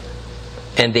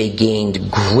 And they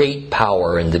gained great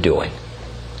power in the doing.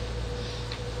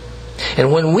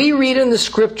 And when we read in the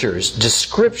Scriptures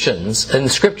descriptions of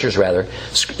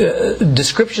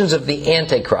the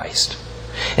Antichrist,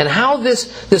 and how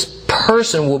this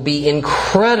person will be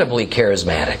incredibly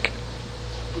charismatic,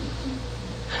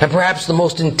 and perhaps the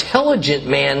most intelligent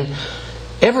man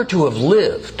ever to have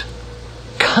lived,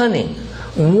 cunning,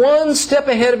 one step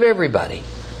ahead of everybody,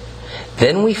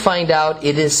 then we find out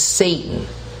it is Satan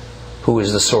who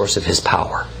is the source of his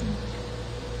power.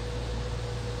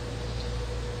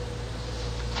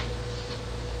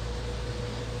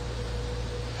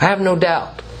 I have no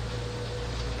doubt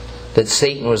that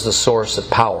Satan was the source of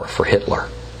power for Hitler.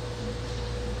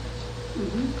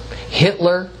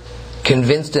 Hitler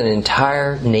convinced an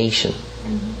entire nation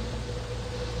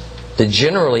that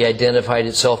generally identified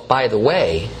itself, by the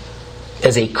way,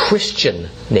 as a Christian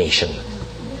nation.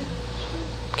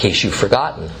 In case you've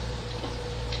forgotten.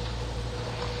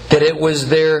 That it was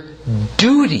their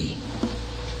duty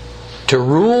to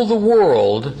rule the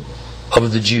world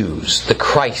of the Jews, the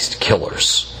Christ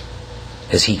killers,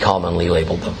 as he commonly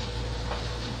labeled them.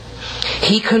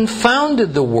 He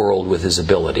confounded the world with his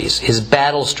abilities, his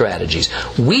battle strategies.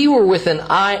 We were within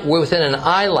an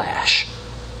eyelash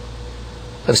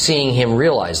of seeing him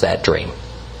realize that dream.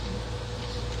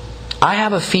 I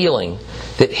have a feeling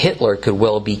that Hitler could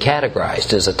well be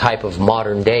categorized as a type of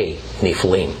modern-day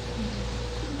Nephilim.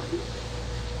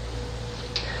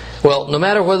 Well, no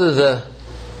matter whether the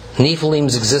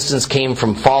Nephilim's existence came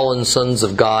from fallen sons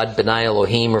of God, B'nai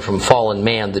Elohim, or from fallen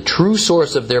man, the true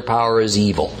source of their power is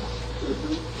evil.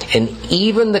 And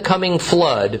even the coming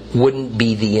flood wouldn't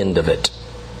be the end of it.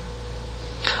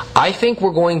 I think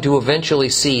we're going to eventually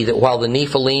see that while the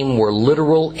Nephilim were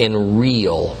literal and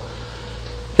real,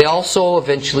 they also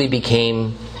eventually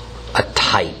became a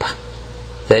type.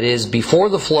 That is, before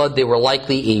the flood they were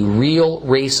likely a real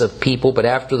race of people, but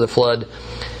after the flood,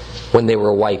 when they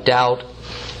were wiped out,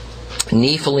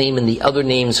 Nephilim and the other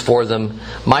names for them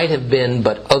might have been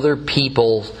but other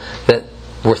people that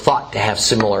were thought to have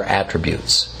similar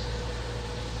attributes.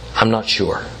 I'm not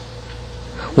sure.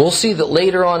 We'll see that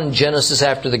later on in Genesis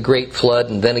after the Great Flood,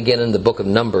 and then again in the book of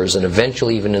Numbers, and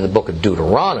eventually even in the book of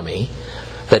Deuteronomy,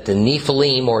 that the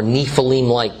Nephilim or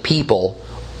Nephilim-like people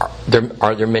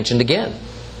are mentioned again.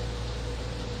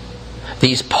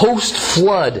 These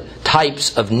post-flood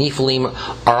types of Nephilim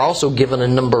are also given a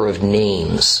number of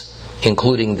names,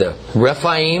 including the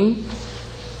Rephaim,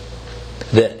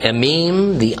 the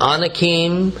Emim, the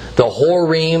Anakim, the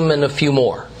Horim, and a few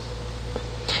more.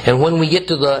 And when we get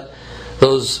to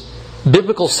those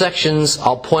biblical sections,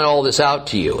 I'll point all this out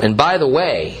to you. And by the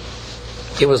way,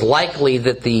 it was likely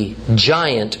that the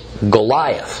giant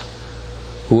Goliath,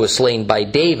 who was slain by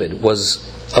David, was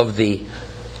of the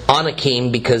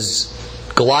Anakim because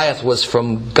Goliath was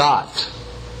from Gath,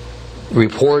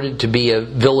 reported to be a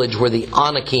village where the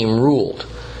Anakim ruled.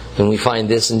 And we find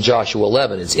this in Joshua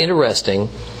 11. It's interesting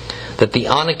that the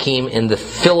Anakim and the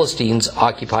Philistines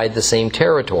occupied the same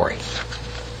territory.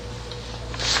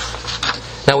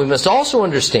 Now we must also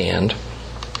understand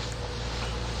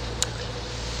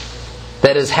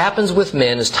that as happens with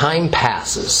men, as time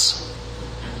passes,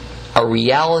 a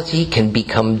reality can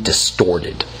become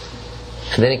distorted.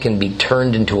 And then it can be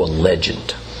turned into a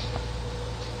legend.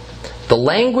 The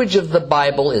language of the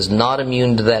Bible is not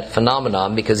immune to that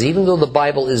phenomenon, because even though the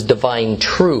Bible is divine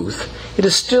truth, it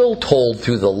is still told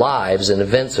through the lives and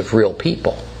events of real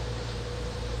people.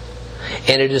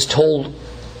 And it is told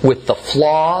with the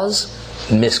flaws,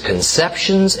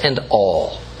 misconceptions, and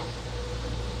all.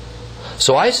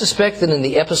 So I suspect that in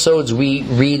the episodes we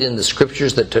read in the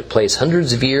Scriptures that took place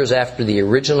hundreds of years after the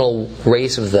original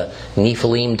race of the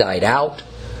Nephilim died out,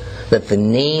 that the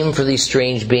name for these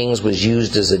strange beings was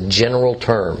used as a general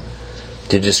term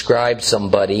to describe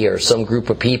somebody or some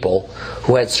group of people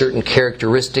who had certain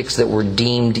characteristics that were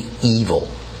deemed evil.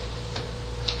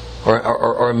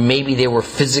 Or maybe they were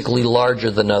physically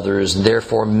larger than others, and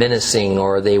therefore menacing,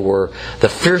 or they were the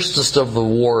fiercest of the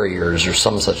warriors, or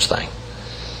some such thing.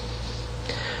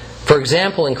 For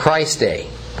example, in Christ's day,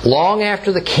 long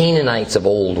after the Canaanites of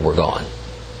old were gone,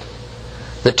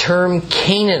 the term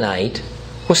Canaanite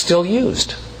was still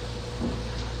used.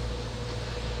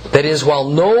 That is, while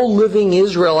no living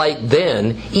Israelite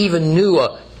then even knew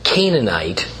a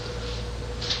Canaanite,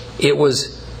 it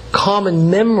was common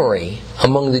memory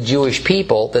among the Jewish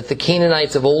people that the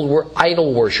Canaanites of old were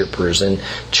idol worshippers and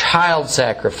child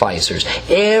sacrificers,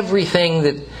 everything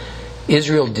that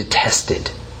Israel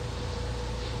detested.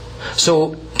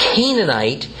 So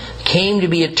Canaanite came to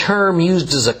be a term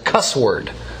used as a cuss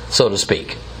word, so to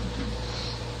speak,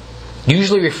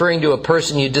 usually referring to a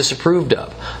person you disapproved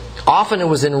of. Often it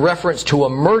was in reference to a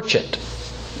merchant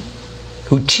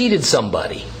who cheated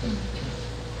somebody,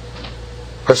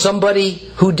 or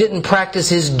somebody who didn't practice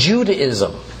his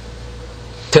Judaism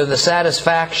to the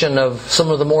satisfaction of some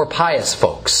of the more pious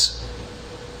folks.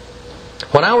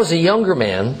 When I was a younger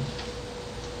man,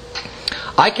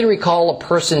 I can recall a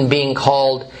person being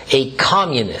called a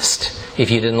communist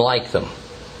if you didn't like them.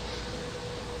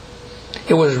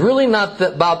 It was really not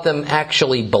about them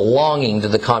actually belonging to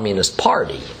the Communist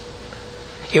Party.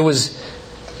 It was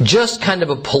just kind of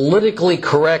a politically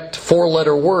correct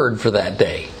four-letter word for that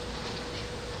day.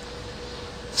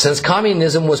 Since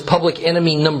communism was public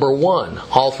enemy number one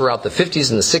all throughout the 50s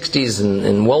and the 60s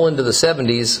and well into the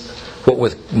 70s, what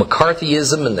with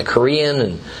McCarthyism and the Korean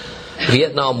and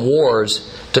Vietnam Wars,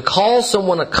 to call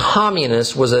someone a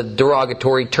communist was a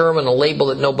derogatory term and a label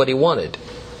that nobody wanted.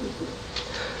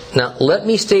 Now, let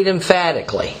me state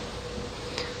emphatically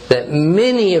that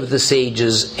many of the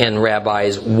sages and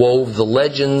rabbis wove the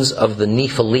legends of the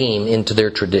Nephilim into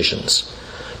their traditions,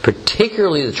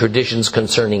 particularly the traditions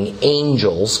concerning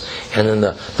angels and in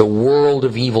the world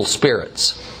of evil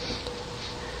spirits.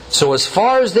 So as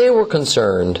far as they were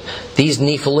concerned, these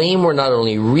Nephilim were not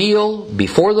only real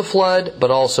before the flood,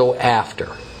 but also after.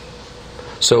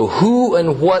 So who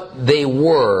and what they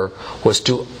were was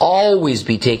to always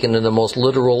be taken in the most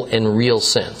literal and real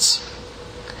sense.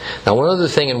 Now, one other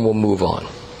thing and we'll move on.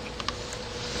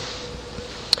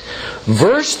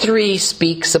 Verse 3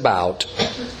 speaks about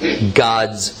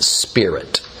God's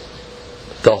Spirit,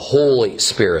 the Holy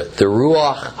Spirit, the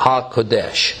Ruach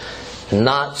HaKodesh,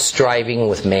 not striving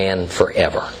with man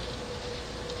forever.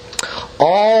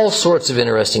 All sorts of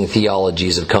interesting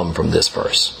theologies have come from this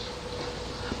verse.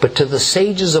 But to the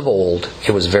sages of old,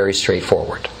 it was very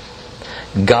straightforward.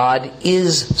 God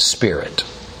is Spirit.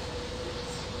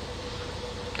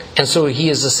 And so He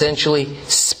is essentially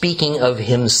speaking of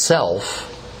Himself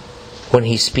when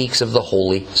He speaks of the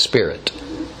Holy Spirit.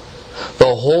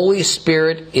 The Holy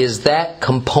Spirit is that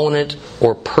component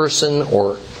or person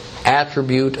or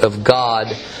attribute of God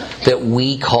that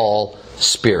we call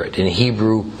Spirit. In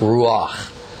Hebrew,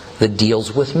 Ruach, that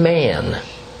deals with man.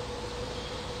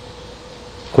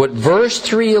 What verse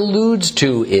 3 alludes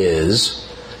to is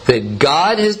that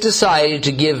God has decided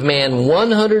to give man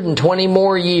 120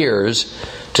 more years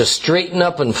to straighten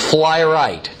up and fly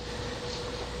right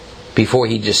before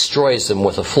He destroys them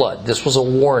with a flood. This was a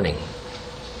warning.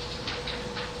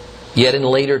 Yet in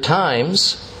later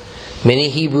times, many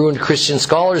Hebrew and Christian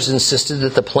scholars insisted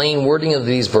that the plain wording of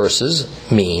these verses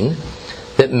mean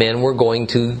that men were going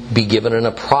to be given an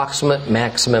approximate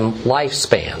maximum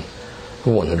lifespan of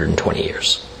 120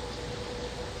 years.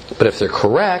 But if they're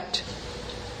correct,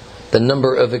 the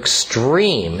number of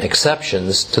extreme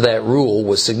exceptions to that rule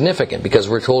was significant, because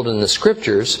we're told in the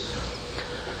Scriptures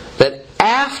that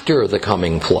after the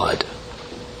coming flood,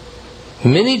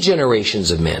 many generations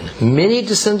of men, many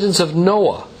descendants of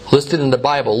Noah listed in the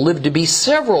Bible, lived to be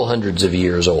several hundreds of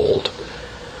years old.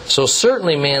 So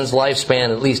certainly man's lifespan,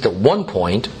 at least at one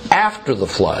point after the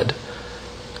flood,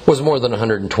 was more than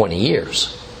 120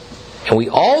 years. And we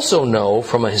also know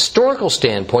from a historical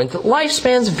standpoint that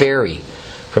lifespans vary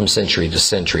from century to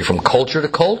century, from culture to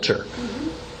culture,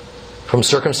 from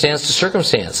circumstance to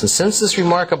circumstance. And since this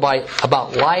remark about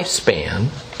lifespan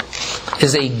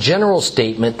is a general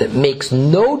statement that makes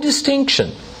no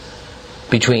distinction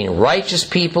between righteous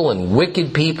people and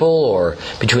wicked people, or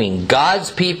between God's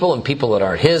people and people that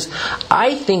aren't His,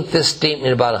 I think this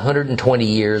statement about 120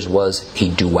 years was a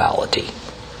duality.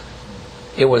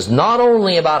 It was not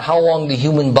only about how long the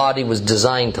human body was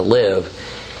designed to live,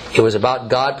 it was about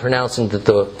God pronouncing that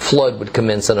the flood would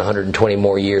commence in 120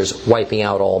 more years, wiping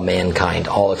out all mankind,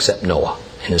 all except Noah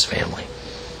and his family.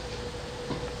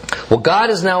 Well, God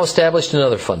has now established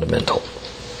another fundamental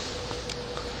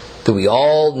that we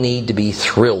all need to be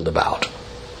thrilled about.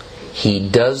 He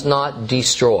does not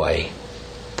destroy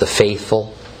the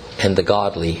faithful and the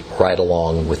godly right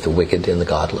along with the wicked and the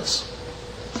godless.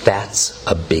 That's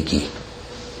a biggie.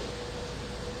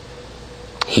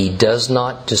 He does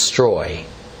not destroy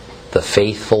the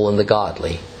faithful and the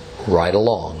godly right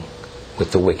along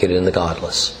with the wicked and the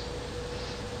godless.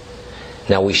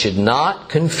 Now, we should not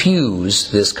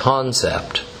confuse this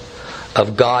concept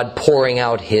of God pouring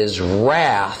out His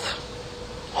wrath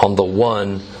on the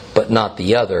one but not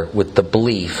the other with the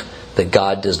belief that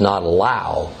God does not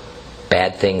allow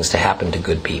bad things to happen to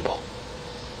good people.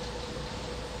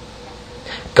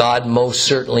 God most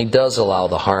certainly does allow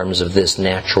the harms of this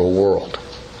natural world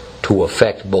to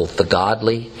affect both the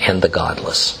godly and the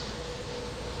godless.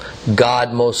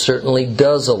 God most certainly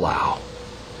does allow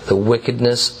the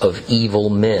wickedness of evil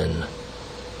men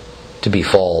to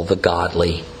befall the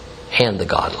godly and the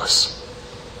godless.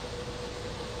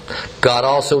 God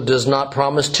also does not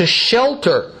promise to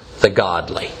shelter the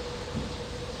godly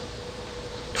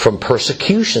from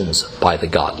persecutions by the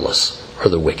godless or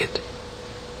the wicked.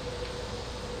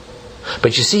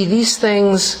 But you see, these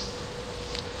things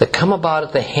that come about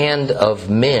at the hand of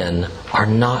men are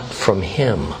not from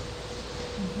Him.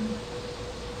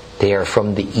 They are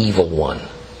from the evil one,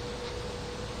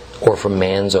 or from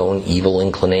man's own evil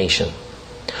inclination.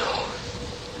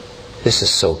 This is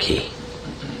so key.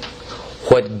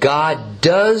 What God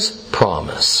does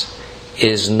promise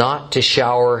is not to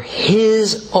shower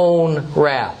His own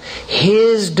wrath,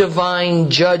 His divine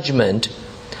judgment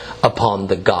upon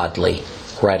the godly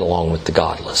right along with the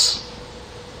godless.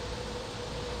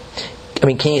 I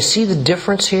mean, can you see the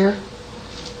difference here?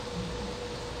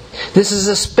 This is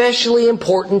especially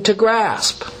important to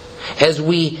grasp as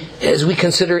we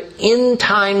consider end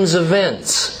times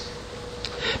events.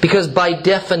 Because by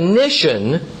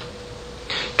definition,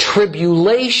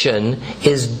 tribulation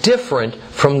is different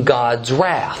from God's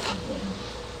wrath.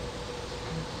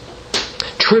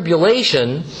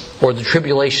 Tribulation, or the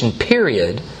tribulation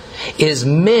period, is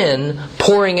men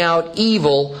pouring out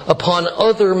evil upon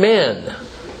other men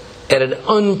at an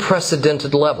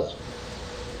unprecedented level.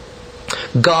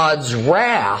 God's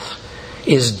wrath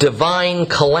is divine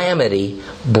calamity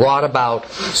brought about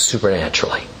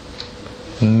supernaturally.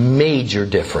 Major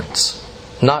difference.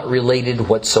 Not related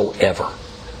whatsoever.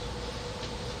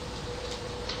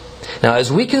 Now,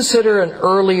 as we consider an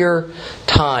earlier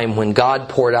time when God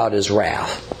poured out His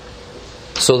wrath,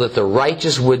 so that the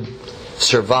righteous would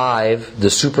survive the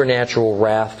supernatural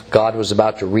wrath God was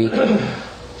about to wreak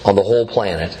on the whole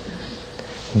planet,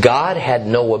 God had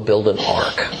Noah build an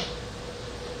ark.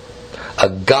 A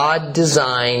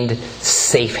God-designed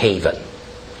safe haven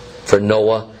for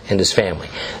Noah and his family.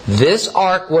 This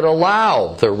ark would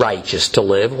allow the righteous to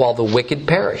live while the wicked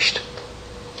perished.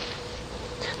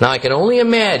 Now I can only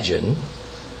imagine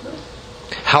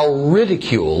how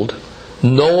ridiculed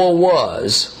Noah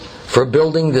was for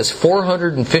building this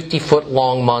 450-foot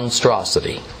long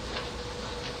monstrosity.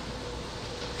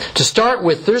 To start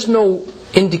with, there's no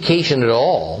indication at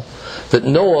all that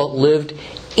Noah lived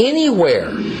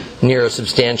anywhere near a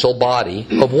substantial body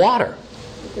of water.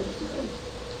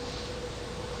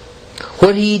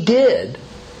 What he did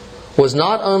was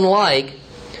not unlike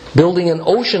building an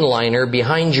ocean liner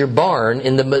behind your barn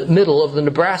in the middle of the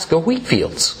Nebraska wheat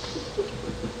fields.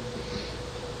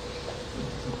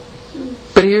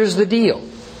 But here's the deal.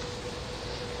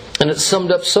 And it's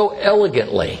summed up so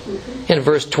elegantly in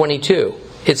verse 22.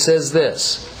 It says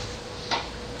this.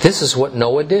 This is what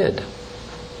Noah did.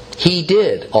 He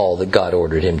did all that God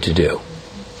ordered him to do.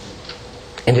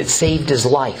 And it saved his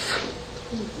life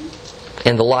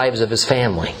and the lives of his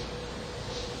family.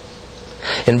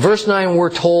 In verse 9 we're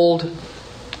told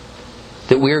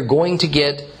that we are going to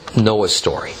get Noah's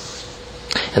story.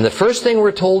 And the first thing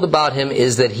we're told about him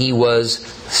is that he was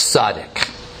Tzaddik.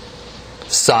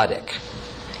 Tzaddik.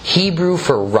 Hebrew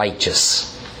for righteous.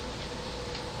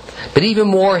 But even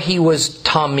more, he was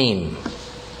Tamim,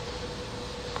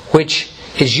 which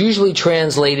is usually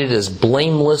translated as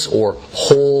blameless or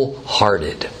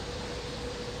wholehearted.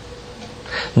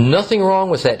 Nothing wrong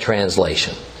with that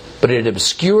translation, but it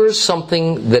obscures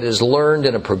something that is learned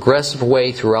in a progressive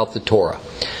way throughout the Torah.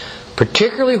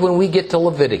 Particularly when we get to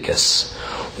Leviticus,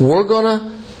 we're going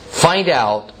to find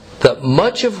out that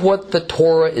much of what the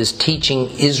Torah is teaching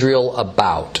Israel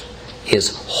about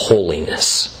is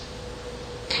holiness.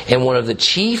 And one of the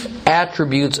chief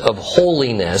attributes of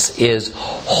holiness is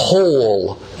wholeness.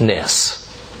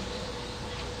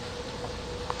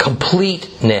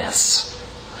 Completeness.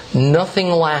 Nothing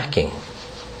lacking.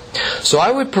 So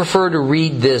I would prefer to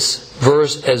read this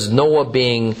verse as Noah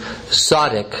being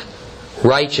Tzaddik,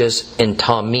 righteous, and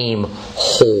Tamim,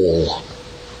 whole.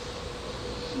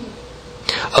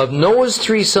 Of Noah's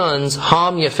three sons,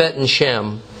 Ham, Yafet, and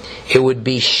Shem, it would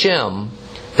be Shem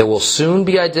that will soon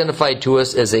be identified to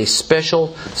us as a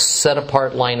special,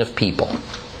 set-apart line of people.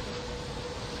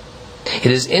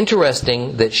 It is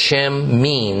interesting that Shem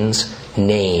means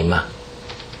name.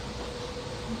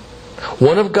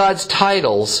 One of God's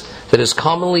titles that is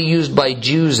commonly used by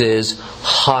Jews is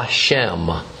Hashem,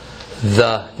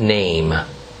 the name.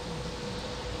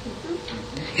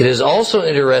 It is also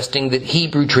interesting that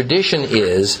Hebrew tradition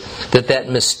is that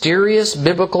mysterious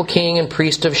biblical king and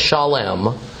priest of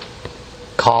Shalem,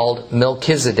 called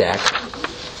Melchizedek,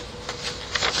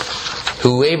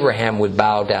 who Abraham would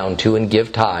bow down to and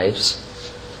give tithes,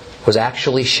 was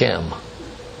actually Shem.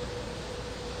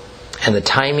 And the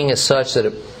timing is such that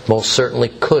it most certainly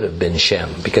could have been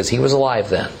Shem, because he was alive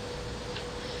then.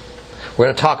 We're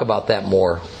going to talk about that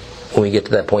more when we get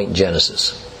to that point in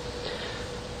Genesis.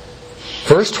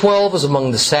 Verse 12 is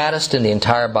among the saddest in the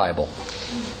entire Bible.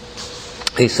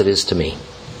 At least it is to me.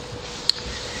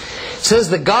 It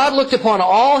says that God looked upon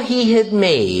all He had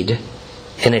made,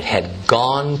 and it had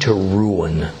gone to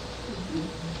ruin.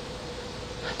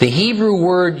 The Hebrew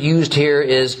word used here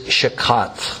is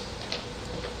shakath.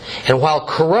 And while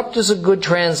corrupt is a good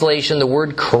translation, the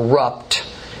word corrupt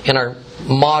in our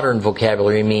modern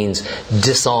vocabulary means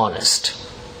dishonest.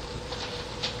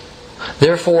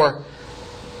 Therefore,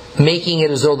 making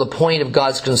it as though the point of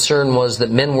God's concern was that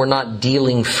men were not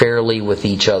dealing fairly with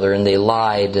each other, and they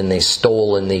lied and they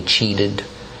stole and they cheated.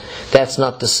 That's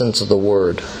not the sense of the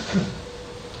word.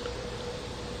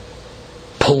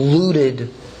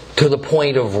 Polluted to the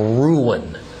point of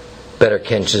ruin better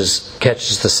catches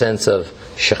the sense of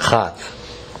shachat.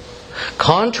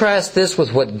 Contrast this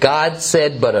with what God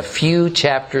said but a few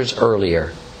chapters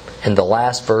earlier in the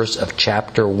last verse of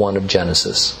chapter 1 of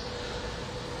Genesis.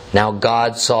 Now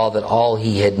God saw that all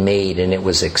He had made, and it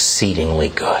was exceedingly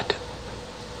good.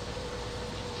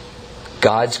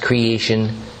 God's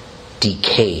creation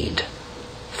decayed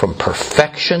from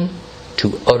perfection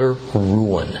to utter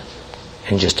ruin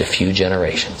in just a few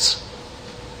generations.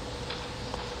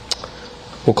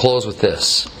 We'll close with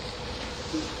this.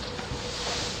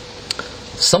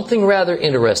 Something rather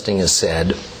interesting is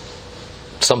said.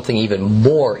 Something even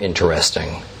more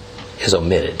interesting is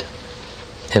omitted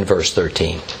in verse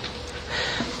 13.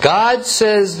 God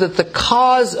says that the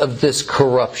cause of this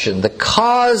corruption, the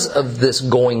cause of this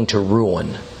going to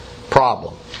ruin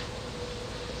problem,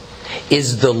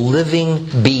 is the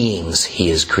living beings He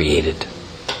has created.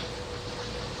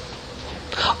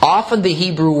 Often the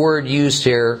Hebrew word used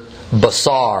here,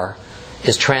 basar,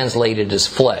 is translated as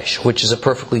flesh, which is a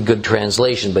perfectly good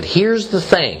translation. But here's the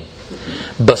thing.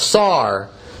 Basar,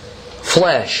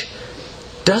 flesh,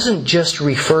 doesn't just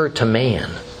refer to man,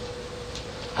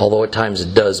 although at times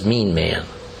it does mean man.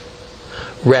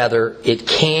 Rather, it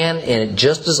can, and it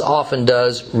just as often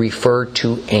does, refer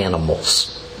to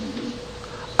animals.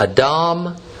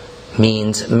 Adam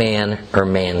means man or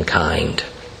mankind.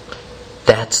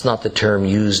 That's not the term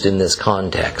used in this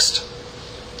context.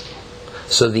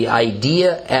 So the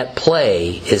idea at play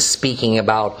is speaking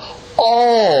about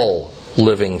all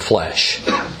living flesh.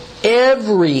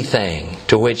 Everything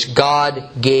to which God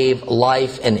gave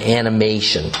life and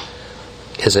animation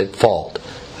is at fault.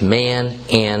 Man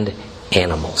and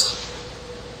animals.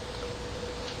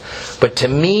 But to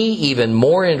me, even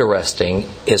more interesting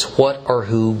is what or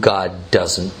who God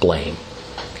doesn't blame.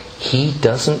 He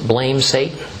doesn't blame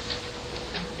Satan.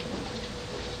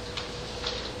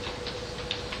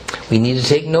 We need to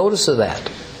take notice of that,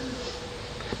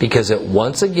 because it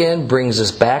once again brings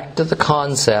us back to the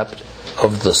concept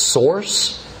of the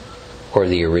source or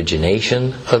the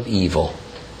origination of evil.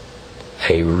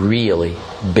 A really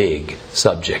big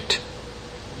subject.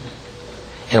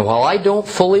 And while I don't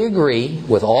fully agree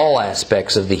with all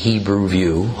aspects of the Hebrew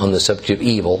view on the subject of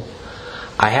evil,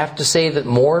 I have to say that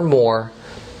more and more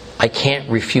I can't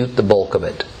refute the bulk of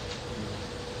it.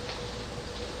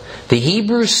 The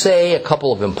Hebrews say a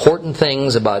couple of important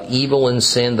things about evil and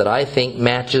sin that I think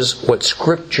matches what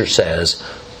Scripture says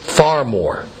far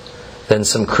more than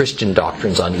some Christian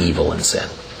doctrines on evil and sin.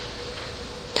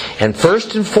 And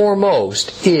first and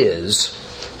foremost is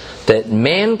that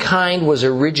mankind was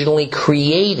originally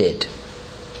created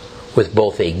with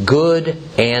both a good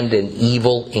and an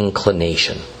evil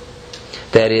inclination.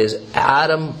 That is,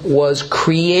 Adam was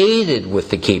created with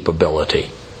the capability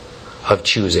of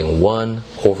choosing one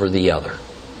over the other.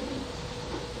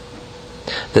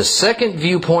 The second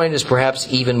viewpoint is perhaps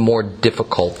even more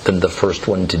difficult than the first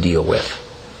one to deal with.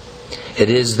 It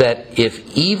is that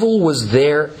if evil was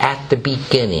there at the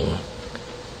beginning,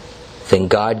 then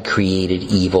God created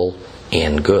evil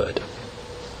and good.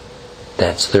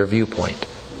 That's their viewpoint.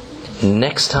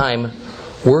 Next time,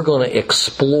 we're going to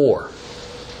explore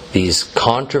these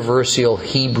controversial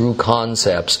Hebrew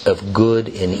concepts of good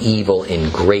and evil in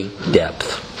great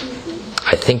depth.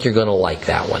 I think you're going to like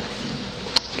that one.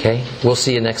 Okay? We'll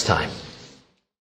see you next time.